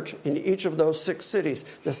a church in each of those 6 cities.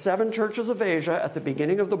 The 7 churches of Asia at the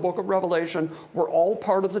beginning of the book of Revelation were all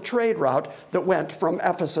part of the trade route that went from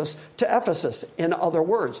Ephesus to Ephesus. In other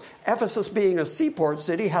words, Ephesus being a seaport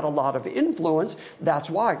city had a lot of influence. That's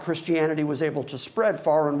why Christianity was able to spread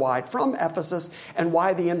far and wide from Ephesus, and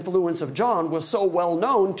why the influence of John was so well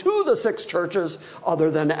known to the 6 churches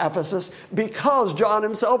other than Ephesus, because John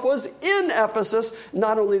himself was in Ephesus.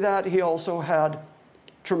 Not only that, he also had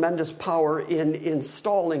tremendous power in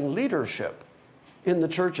installing leadership in the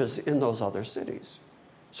churches in those other cities.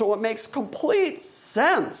 So it makes complete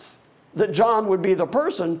sense that John would be the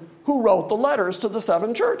person who wrote the letters to the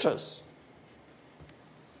 7 churches.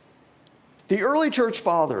 The early church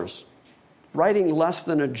fathers, writing less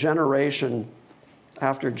than a generation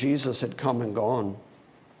after Jesus had come and gone,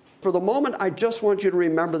 for the moment, I just want you to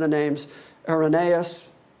remember the names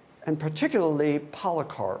Irenaeus and particularly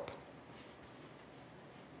Polycarp.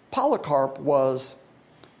 Polycarp was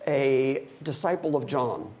a disciple of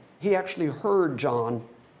John. He actually heard John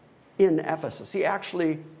in Ephesus. He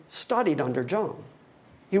actually studied under John.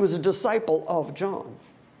 He was a disciple of John.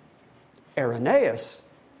 Irenaeus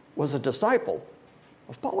was a disciple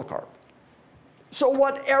of Polycarp. So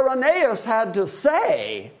what Irenaeus had to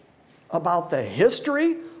say about the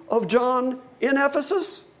history of John in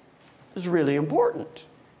Ephesus is really important,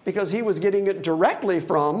 because he was getting it directly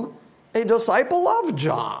from a disciple of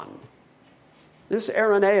John. This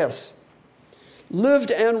Irenaeus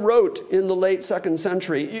lived and wrote in the late 2nd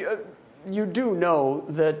century. You do know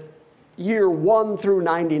that year 1 through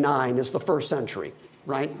 99 is the 1st century,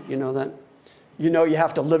 right? You know that? You know you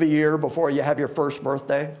have to live a year before you have your first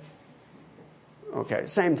birthday? Okay,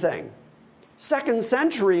 same thing. 2nd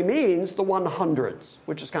century means the 100s,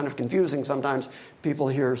 which is kind of confusing sometimes. People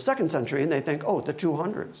hear 2nd century and they think, oh, the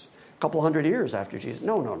 200s. Couple hundred years after Jesus.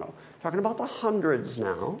 No. Talking about the hundreds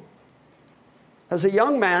now. As a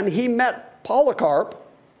young man, he met Polycarp,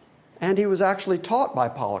 and he was actually taught by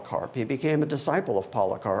Polycarp. He became a disciple of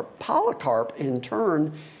Polycarp. Polycarp, in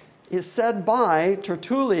turn, is said by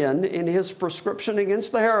Tertullian in his prescription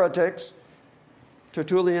against the heretics.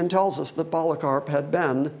 Tertullian tells us that Polycarp had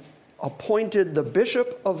been appointed the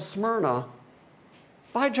bishop of Smyrna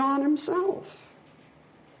by John himself.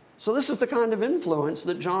 So this is the kind of influence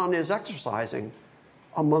that John is exercising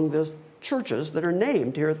among the churches that are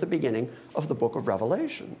named here at the beginning of the book of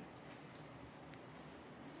Revelation.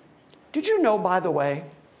 Did you know, by the way,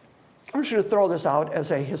 I'm just going to throw this out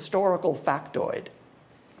as a historical factoid.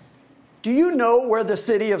 Do you know where the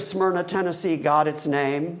city of Smyrna, Tennessee got its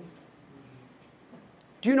name?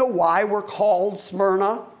 Do you know why we're called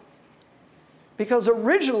Smyrna? Because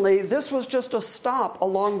originally this was just a stop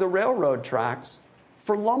along the railroad tracks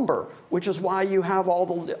for lumber, which is why you have all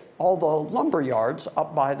the lumber yards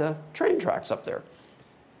up by the train tracks up there.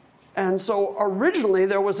 And so originally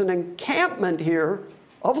there was an encampment here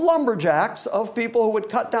of lumberjacks, of people who would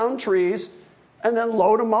cut down trees and then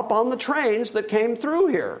load them up on the trains that came through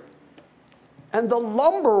here. And the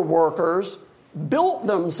lumber workers built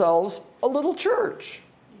themselves a little church.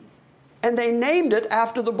 And they named it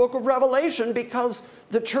after the book of Revelation, because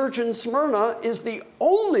the church in Smyrna is the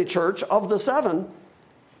only church of the 7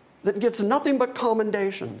 that gets nothing but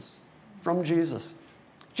commendations from Jesus.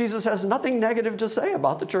 Jesus has nothing negative to say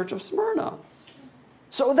about the church of Smyrna.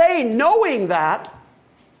 So they, knowing that,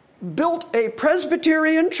 built a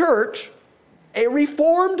Presbyterian church, a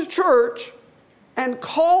Reformed church, and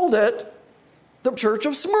called it the Church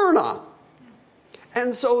of Smyrna.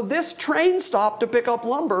 And so this train stop to pick up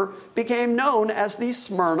lumber became known as the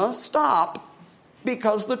Smyrna stop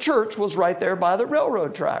because the church was right there by the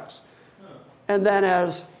railroad tracks. And then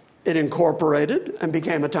as it incorporated and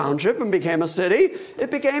became a township and became a city,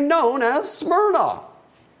 it became known as Smyrna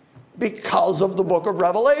because of the book of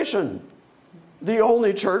Revelation. The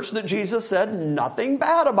only church that Jesus said nothing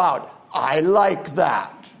bad about. I like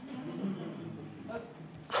that.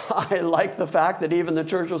 I like the fact that even the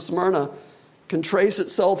church of Smyrna can trace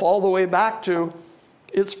itself all the way back to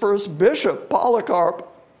its first bishop, Polycarp,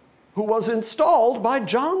 who was installed by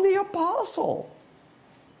John the Apostle,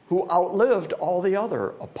 who outlived all the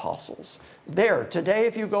other apostles. There, today,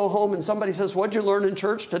 if you go home and somebody says, "What'd you learn in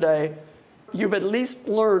church today?" you've at least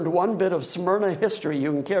learned one bit of Smyrna history you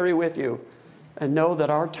can carry with you and know that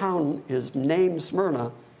our town is named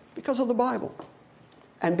Smyrna because of the Bible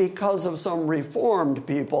and because of some reformed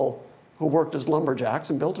people who worked as lumberjacks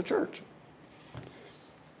and built a church.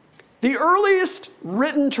 The earliest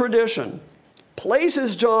written tradition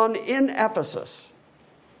places John in Ephesus.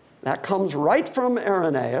 That comes right from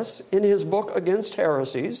Irenaeus in his book Against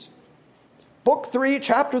Heresies. Book 3,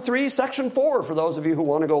 chapter 3, section 4, for those of you who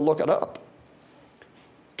want to go look it up.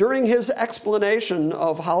 During his explanation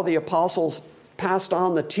of how the apostles passed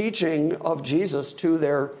on the teaching of Jesus to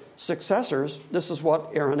their successors, this is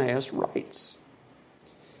what Irenaeus writes.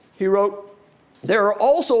 He wrote, "There are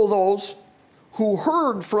also those who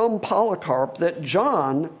heard from Polycarp that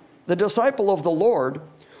John, the disciple of the Lord,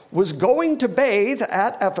 was going to bathe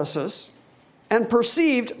at Ephesus and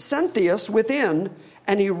perceived Cynthius within,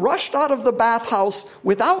 and he rushed out of the bathhouse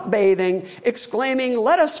without bathing, exclaiming,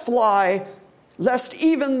 'Let us fly, lest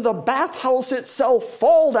even the bathhouse itself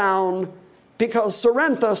fall down, because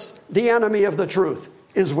Cerinthus, the enemy of the truth,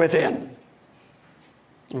 is within.'"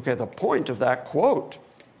 Okay, the point of that quote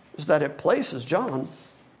is that it places John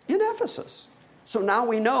in Ephesus. So now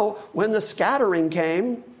we know when the scattering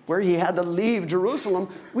came, where he had to leave Jerusalem,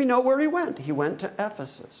 we know where he went. He went to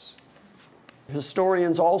Ephesus.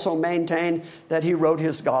 Historians also maintain that he wrote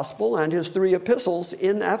his gospel and his 3 epistles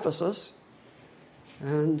in Ephesus.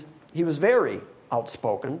 And he was very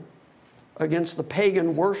outspoken against the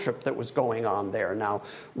pagan worship that was going on there. Now,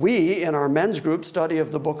 we, in our men's group study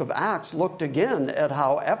of the book of Acts, looked again at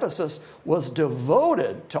how Ephesus was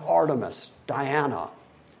devoted to Artemis, Diana.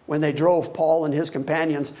 When they drove Paul and his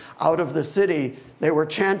companions out of the city, they were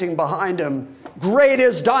chanting behind him, "Great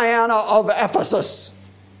is Diana of Ephesus,"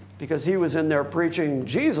 because he was in there preaching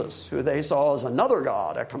Jesus, who they saw as another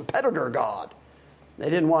god, a competitor god. They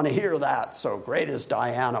didn't want to hear that, so great is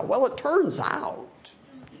Diana. Well, it turns out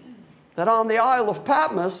that on the Isle of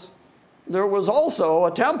Patmos, there was also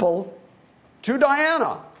a temple to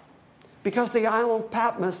Diana, because the Isle of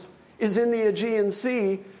Patmos is in the Aegean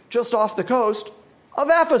Sea, just off the coast of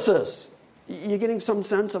Ephesus. You getting some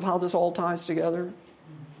sense of how this all ties together?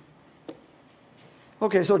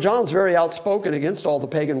 Okay, so John's very outspoken against all the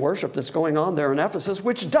pagan worship that's going on there in Ephesus,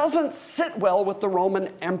 which doesn't sit well with the Roman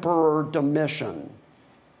Emperor Domitian.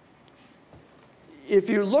 If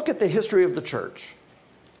you look at the history of the church,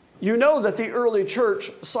 you know that the early church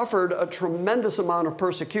suffered a tremendous amount of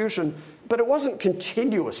persecution, but it wasn't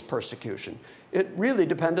continuous persecution. It really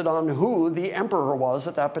depended on who the emperor was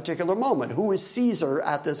at that particular moment. Who is Caesar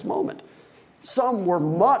at this moment? Some were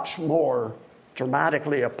much more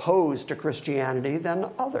dramatically opposed to Christianity than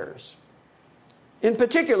others. In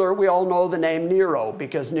particular, we all know the name Nero,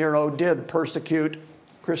 because Nero did persecute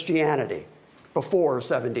Christianity before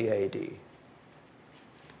 70 AD.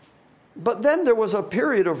 But then there was a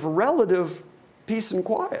period of relative peace and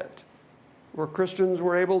quiet, where Christians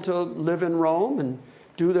were able to live in Rome and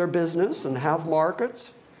do their business and have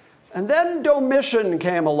markets. And then Domitian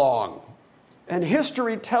came along. And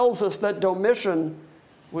history tells us that Domitian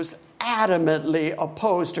was adamantly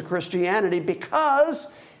opposed to Christianity because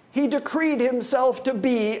he decreed himself to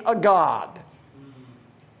be a god.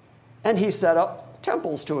 And he set up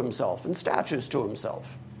temples to himself and statues to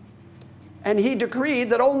himself. And he decreed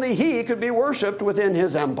that only he could be worshipped within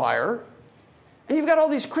his empire. And you've got all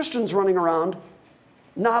these Christians running around,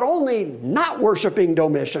 not only not worshiping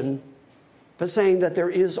Domitian, but saying that there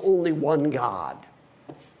is only one God,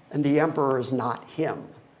 and the emperor is not him.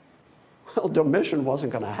 Well, Domitian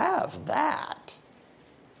wasn't going to have that.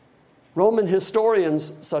 Roman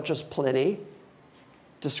historians such as Pliny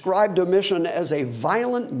described Domitian as a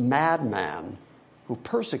violent madman who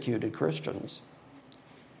persecuted Christians.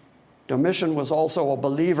 Domitian was also a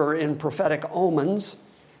believer in prophetic omens,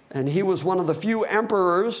 and he was one of the few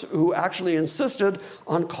emperors who actually insisted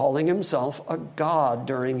on calling himself a god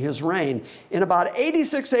during his reign. In about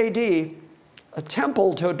 86 AD, a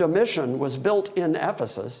temple to Domitian was built in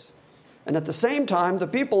Ephesus, And at the same time, the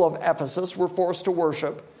people of Ephesus were forced to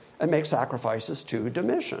worship and make sacrifices to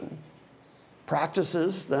Domitian.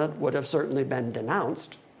 Practices that would have certainly been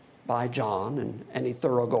denounced by John and any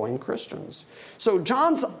thoroughgoing Christians. So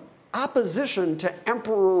John's opposition to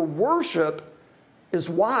emperor worship is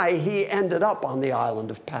why he ended up on the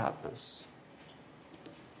island of Patmos.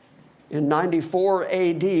 In 94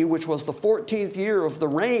 AD, which was the 14th year of the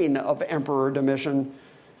reign of Emperor Domitian,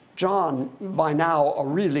 John, by now a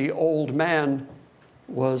really old man,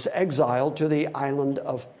 was exiled to the island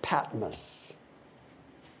of Patmos.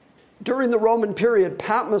 During the Roman period,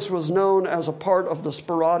 Patmos was known as a part of the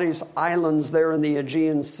Sporades Islands there in the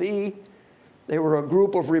Aegean Sea. They were a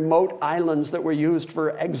group of remote islands that were used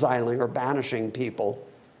for exiling or banishing people.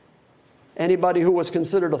 Anybody who was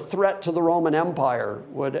considered a threat to the Roman Empire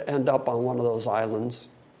would end up on one of those islands.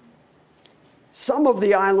 Some of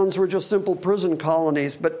the islands were just simple prison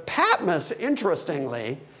colonies, but Patmos,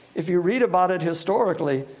 interestingly, if you read about it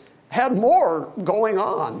historically, had more going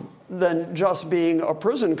on than just being a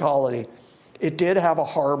prison colony. It did have a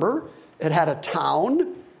harbor, it had a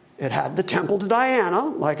town, it had the Temple to Diana,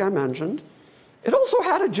 like I mentioned. It also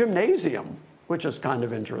had a gymnasium, which is kind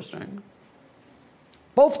of interesting.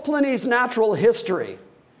 Both Pliny's Natural History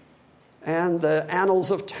and the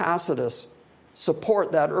Annals of Tacitus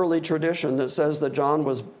support that early tradition that says that John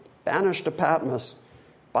was banished to Patmos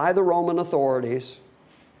by the Roman authorities.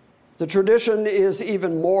 The tradition is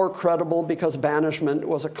even more credible because banishment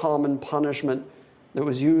was a common punishment that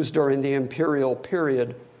was used during the imperial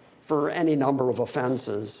period for any number of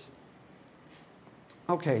offenses.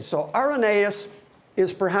 Okay, so Irenaeus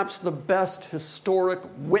is perhaps the best historic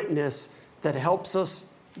witness that helps us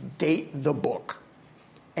date the book.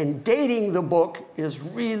 And dating the book is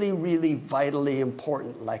really, really vitally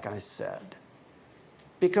important, like I said.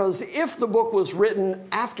 Because if the book was written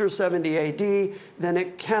after 70 AD, then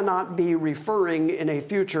it cannot be referring in a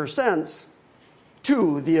future sense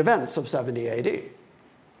to the events of 70 AD.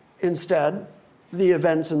 Instead, the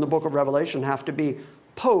events in the book of Revelation have to be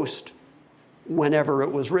post whenever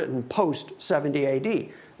it was written, post 70 AD.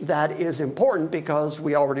 That is important because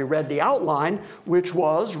we already read the outline, which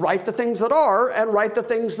was write the things that are and write the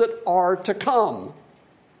things that are to come.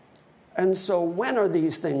 And so when are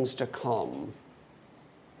these things to come?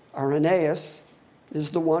 Irenaeus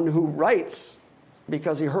is the one who writes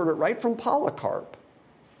because he heard it right from Polycarp.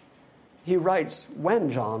 He writes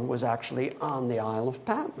when John was actually on the Isle of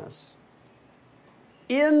Patmos.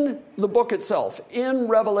 In the book itself, in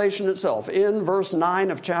Revelation itself, in verse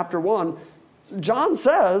 9 of chapter 1, John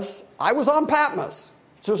says, I was on Patmos.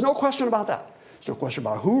 So there's no question about that. There's no question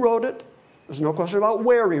about who wrote it. There's no question about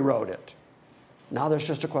where he wrote it. Now there's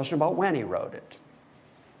just a question about when he wrote it.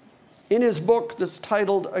 In his book that's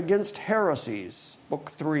titled Against Heresies, book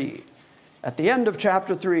 3, at the end of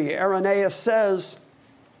chapter 3, Irenaeus says,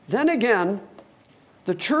 then again,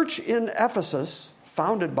 the church in Ephesus,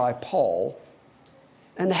 founded by Paul,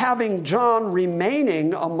 and having John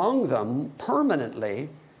remaining among them permanently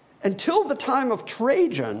until the time of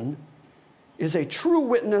Trajan, is a true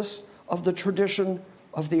witness of the tradition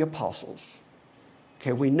of the apostles.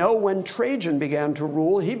 Okay, we know when Trajan began to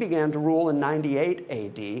rule. He began to rule in 98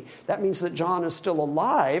 AD. That means that John is still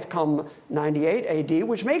alive come 98 AD,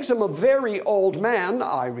 which makes him a very old man,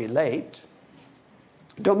 I relate.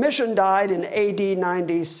 Domitian died in AD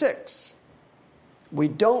 96. We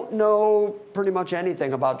don't know pretty much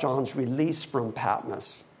anything about John's release from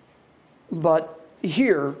Patmos. But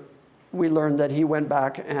here we learn that he went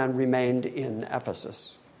back and remained in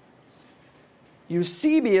Ephesus.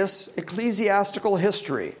 Eusebius, Ecclesiastical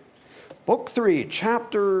History, Book 3,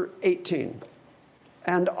 Chapter 18,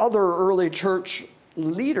 and other early church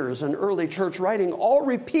leaders and early church writing all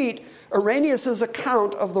repeat Irenaeus'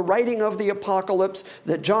 account of the writing of the Apocalypse,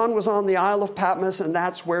 that John was on the Isle of Patmos, and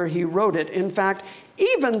that's where he wrote it. In fact,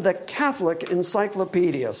 even the Catholic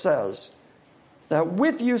Encyclopedia says that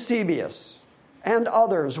with Eusebius and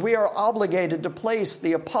others, we are obligated to place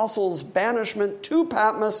the apostles' banishment to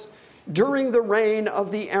Patmos during the reign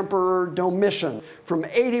of the Emperor Domitian from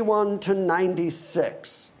 81 to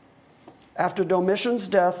 96. After Domitian's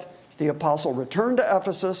death, the apostle returned to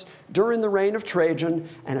Ephesus during the reign of Trajan,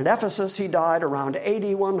 and at Ephesus he died around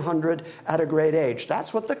AD 100 at a great age.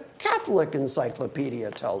 That's what the Catholic Encyclopedia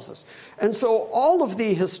tells us. And so all of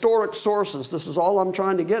the historic sources, this is all I'm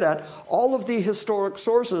trying to get at, all of the historic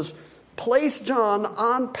sources place John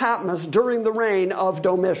on Patmos during the reign of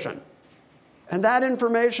Domitian. And that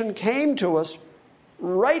information came to us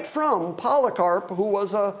right from Polycarp, who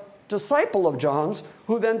was a disciple of John's,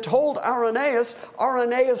 who then told Irenaeus.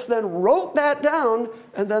 Irenaeus then wrote that down,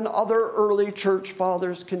 and then other early church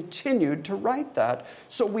fathers continued to write that.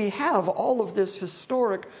 So we have all of this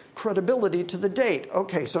historic credibility to the date.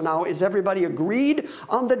 Okay, so now is everybody agreed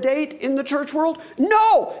on the date in the church world?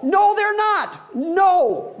 No, they're not.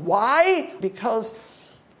 No. Why? Because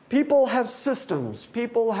people have systems,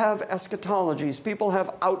 people have eschatologies, people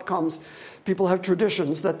have outcomes, people have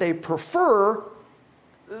traditions that they prefer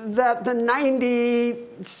that the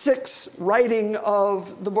 96 writing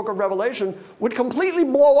of the book of Revelation would completely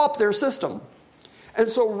blow up their system. And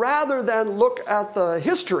so rather than look at the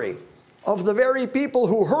history of the very people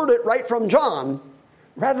who heard it right from John,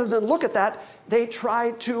 rather than look at that, they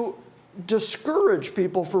try to discourage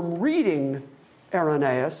people from reading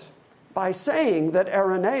Irenaeus by saying that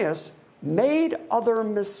Irenaeus made other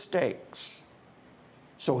mistakes.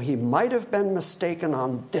 So he might have been mistaken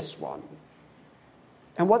on this one.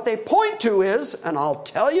 And what they point to is, and I'll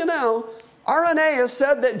tell you now, Irenaeus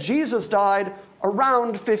said that Jesus died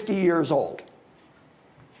around 50 years old.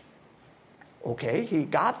 Okay, he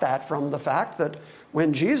got that from the fact that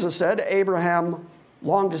when Jesus said, Abraham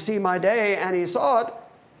longed to see my day, and he saw it,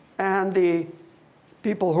 and the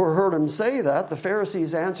people who heard him say that, the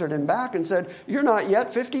Pharisees answered him back and said, you're not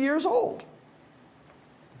yet 50 years old.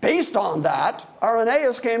 Based on that,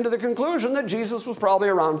 Irenaeus came to the conclusion that Jesus was probably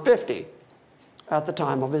around 50 at the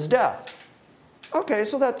time of his death. Okay,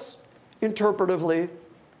 so that's interpretively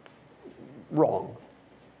wrong.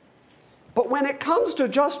 But when it comes to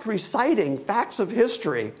just reciting facts of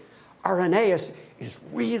history, Irenaeus is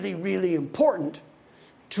really, really important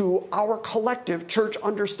to our collective church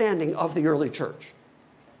understanding of the early church.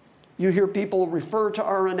 You hear people refer to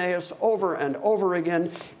Irenaeus over and over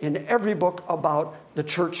again in every book about the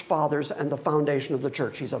church fathers and the foundation of the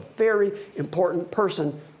church. He's a very important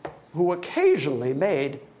person who occasionally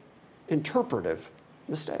made interpretive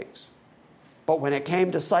mistakes. But when it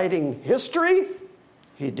came to citing history,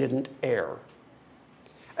 he didn't err.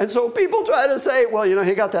 And so people try to say, well,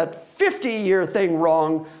 he got that 50-year thing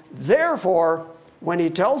wrong. Therefore, when he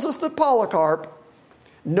tells us that Polycarp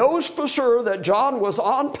knows for sure that John was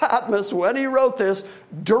on Patmos when he wrote this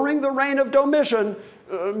during the reign of Domitian,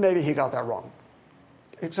 maybe he got that wrong.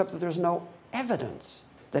 Except that there's no evidence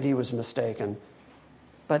that he was mistaken.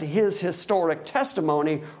 But his historic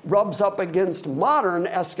testimony rubs up against modern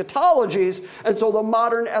eschatologies, and so the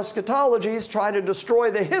modern eschatologies try to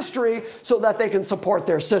destroy the history so that they can support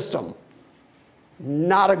their system.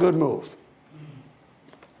 Not a good move.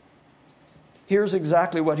 Here's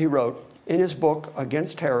exactly what he wrote in his book,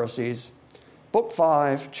 Against Heresies, Book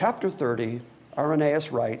 5, Chapter 30, Irenaeus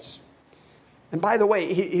writes, and by the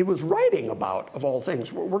way, he was writing about, of all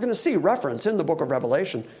things, we're going to see reference in the book of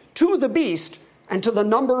Revelation to the beast and to the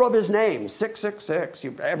number of his name, 666.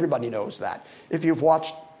 Everybody knows that. If you've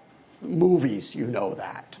watched movies, you know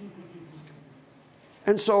that.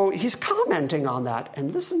 And so he's commenting on that,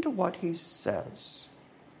 and listen to what he says.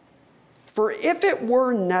 For if it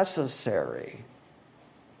were necessary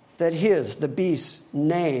that the beast's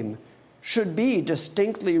name, should be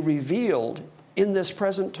distinctly revealed in this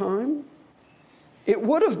present time, it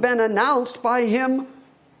would have been announced by him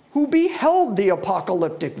who beheld the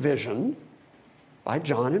apocalyptic vision, by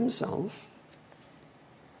John himself.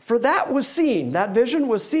 For that vision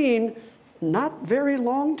was seen not very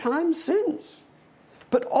long time since,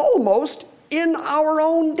 but almost in our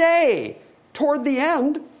own day, toward the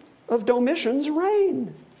end of Domitian's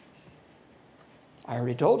reign. I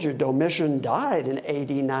already told you Domitian died in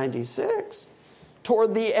AD 96.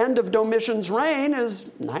 Toward the end of Domitian's reign is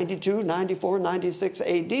 92, 94, 96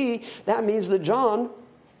 AD. That means that John,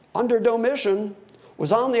 under Domitian,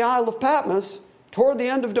 was on the Isle of Patmos toward the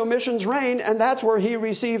end of Domitian's reign, and that's where he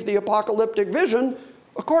received the apocalyptic vision,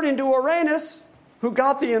 according to Irenaeus, who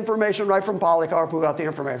got the information right from Polycarp, who got the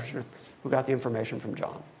information from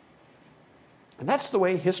John. And that's the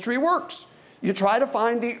way history works. You try to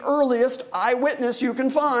find the earliest eyewitness you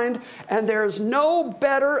can find, and there's no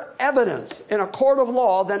better evidence in a court of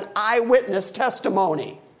law than eyewitness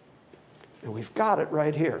testimony. And we've got it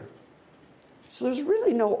right here. So there's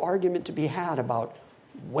really no argument to be had about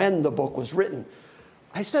when the book was written.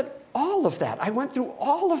 I said all of that. I went through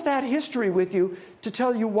all of that history with you to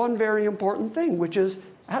tell you one very important thing, which is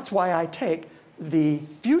that's why I take the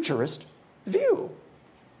futurist view.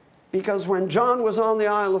 Because when John was on the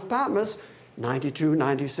Isle of Patmos, 92,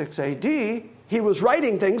 96 AD, he was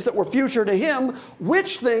writing things that were future to him,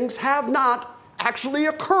 which things have not actually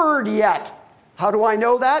occurred yet. How do I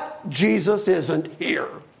know that? Jesus isn't here.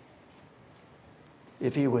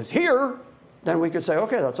 If he was here, then we could say,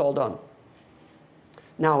 okay, that's all done.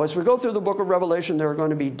 Now, as we go through the book of Revelation, there are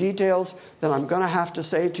going to be details that I'm going to have to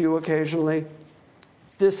say to you occasionally.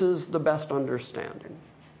 This is the best understanding.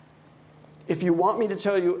 If you want me to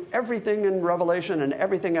tell you everything in Revelation and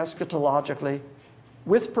everything eschatologically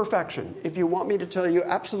with perfection, if you want me to tell you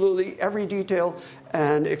absolutely every detail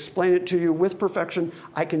and explain it to you with perfection,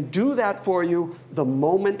 I can do that for you the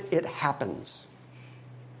moment it happens.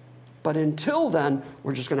 But until then,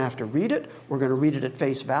 we're just going to have to read it. We're going to read it at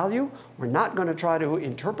face value. We're not going to try to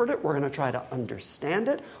interpret it. We're going to try to understand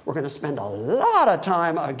it. We're going to spend a lot of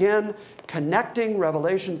time, again, connecting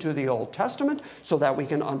Revelation to the Old Testament so that we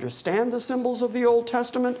can understand the symbols of the Old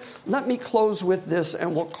Testament. Let me close with this,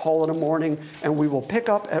 and we'll call it a morning, and we will pick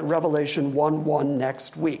up at Revelation 1:1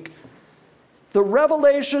 next week. The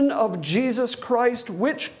revelation of Jesus Christ,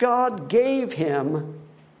 which God gave him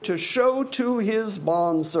to show to his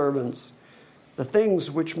bondservants the things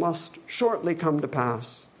which must shortly come to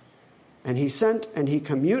pass. And he sent and he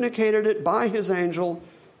communicated it by his angel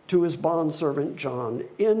to his bondservant John.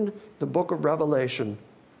 In the book of Revelation,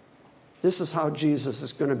 this is how Jesus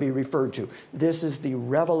is going to be referred to. This is the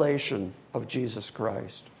revelation of Jesus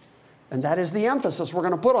Christ. And that is the emphasis we're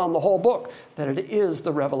going to put on the whole book, that it is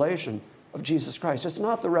the revelation of Jesus Christ. It's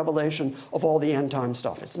not the revelation of all the end time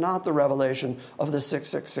stuff. It's not the revelation of the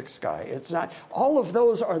 666 guy. It's not. All of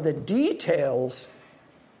those are the details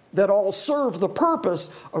that all serve the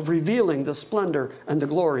purpose of revealing the splendor and the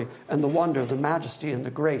glory and the wonder, the majesty and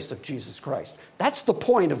the grace of Jesus Christ. That's the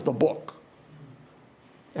point of the book.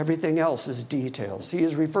 Everything else is details. He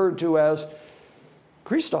is referred to as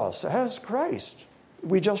Christos, as Christ.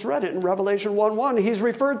 We just read it in Revelation 1:1. He's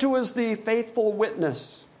referred to as the faithful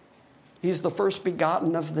witness. He's the first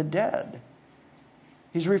begotten of the dead.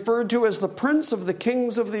 He's referred to as the prince of the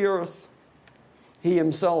kings of the earth. He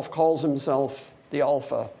himself calls himself the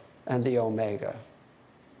Alpha and the Omega.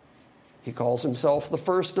 He calls himself the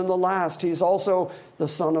first and the last. He's also the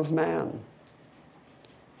Son of Man.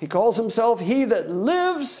 He calls himself he that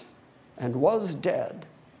lives and was dead.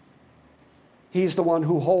 He's the one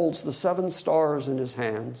who holds the 7 stars in his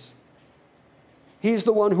hands. He's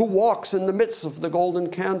the one who walks in the midst of the golden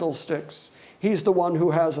candlesticks. He's the one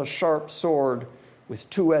who has a sharp sword with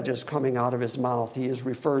 2 edges coming out of his mouth. He is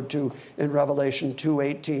referred to in Revelation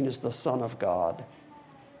 2:18 as the Son of God.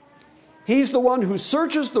 He's the one who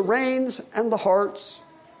searches the reins and the hearts.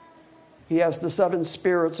 He has the 7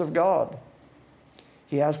 spirits of God.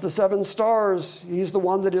 He has the 7 stars. He's the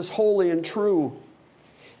one that is holy and true.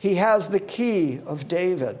 He has the key of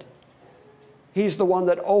David. He's the one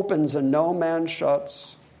that opens and no man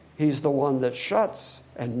shuts. He's the one that shuts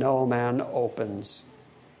and no man opens.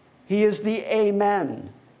 He is the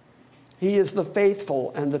Amen. He is the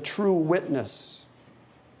faithful and the true witness.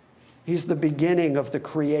 He's the beginning of the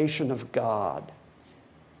creation of God.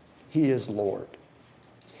 He is Lord.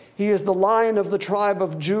 He is the Lion of the tribe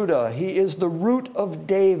of Judah. He is the root of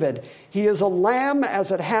David. He is a lamb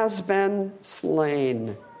as it has been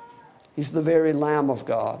slain. He's the very Lamb of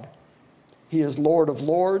God. He is Lord of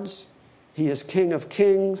lords. He is King of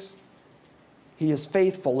kings. He is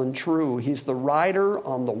faithful and true. He's the rider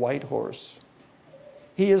on the white horse.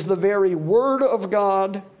 He is the very Word of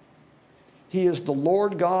God. He is the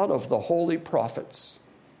Lord God of the holy prophets.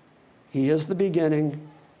 He is the beginning.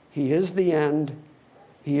 He is the end.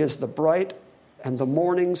 He is the bright and the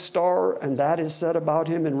morning star, and that is said about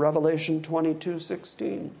him in Revelation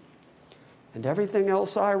 22:16. And everything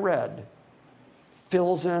else I read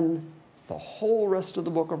fills in the whole rest of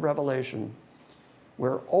the book of Revelation,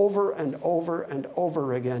 where over and over and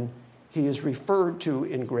over again he is referred to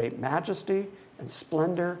in great majesty and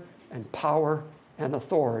splendor and power and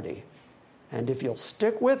authority. And if you'll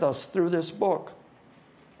stick with us through this book,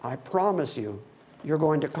 I promise you, you're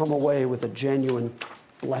going to come away with a genuine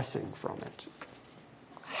blessing from it.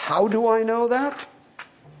 How do I know that?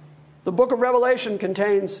 The book of Revelation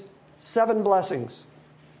contains 7 blessings.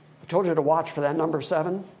 I told you to watch for that number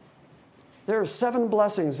 7. There are 7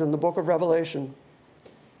 blessings in the book of Revelation.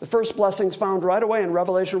 The first blessing is found right away in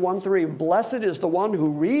Revelation 1:3. Blessed is the one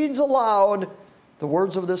who reads aloud the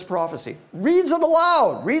words of this prophecy. Reads it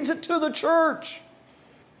aloud. Reads it to the church.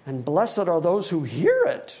 And blessed are those who hear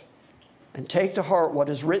it and take to heart what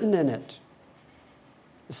is written in it.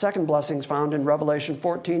 The second blessing is found in Revelation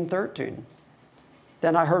 14:13.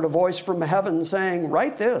 Then I heard a voice from heaven saying,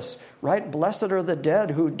 write this, write, blessed are the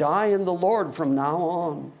dead who die in the Lord from now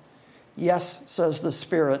on. Yes, says the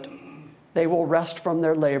Spirit, they will rest from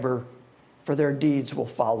their labor, for their deeds will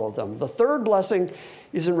follow them. The third blessing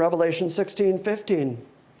is in Revelation 16:15.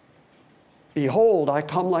 Behold, I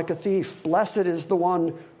come like a thief. Blessed is the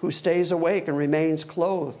one who stays awake and remains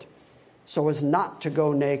clothed, so as not to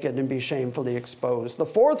go naked and be shamefully exposed. The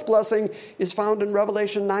fourth blessing is found in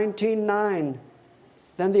Revelation 19:9.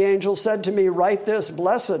 Then the angel said to me, "Write this,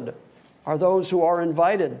 blessed are those who are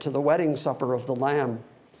invited to the wedding supper of the Lamb."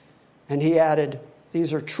 And he added,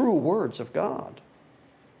 "These are true words of God."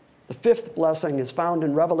 The fifth blessing is found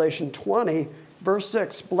in Revelation 20, verse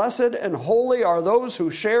 6. "Blessed and holy are those who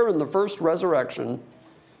share in the first resurrection.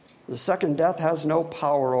 The second death has no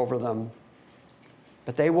power over them.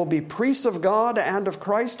 But they will be priests of God and of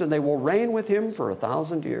Christ, and they will reign with him for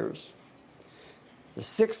 1,000 years. The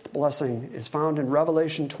sixth blessing is found in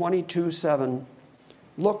Revelation 22:7.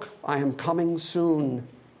 "Look, I am coming soon.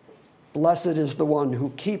 Blessed is the one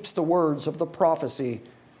who keeps the words of the prophecy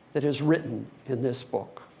that is written in this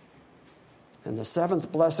book." And the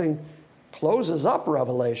seventh blessing closes up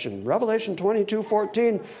Revelation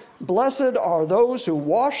 22:14. "Blessed are those who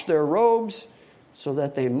wash their robes, so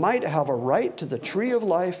that they might have a right to the tree of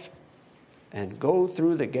life and go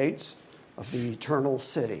through the gates of the eternal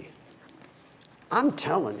city." I'm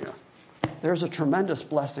telling you, there's a tremendous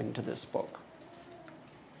blessing to this book.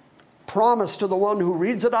 Promise to the one who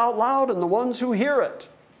reads it out loud and the ones who hear it.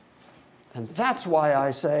 And that's why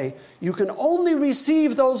I say you can only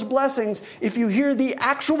receive those blessings if you hear the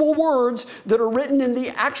actual words that are written in the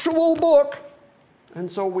actual book.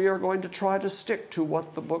 And so we are going to try to stick to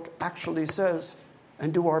what the book actually says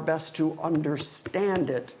and do our best to understand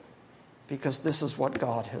it, because this is what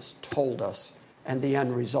God has told us, and the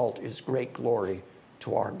end result is great glory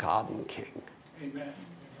to our God and King. Amen.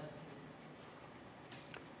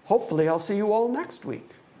 Hopefully I'll see you all next week,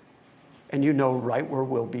 and you know right where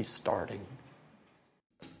we'll be starting.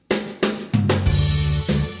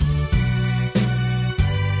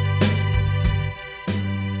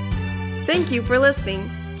 Thank you for listening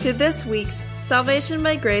to this week's Salvation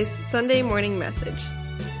by Grace Sunday morning message.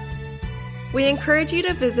 We encourage you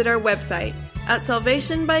to visit our website at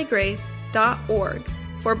salvationbygrace.org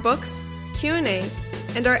for books, Q&As,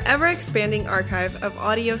 and our ever-expanding archive of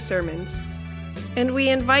audio sermons. And we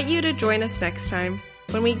invite you to join us next time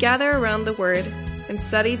when we gather around the Word and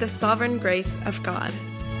study the sovereign grace of God.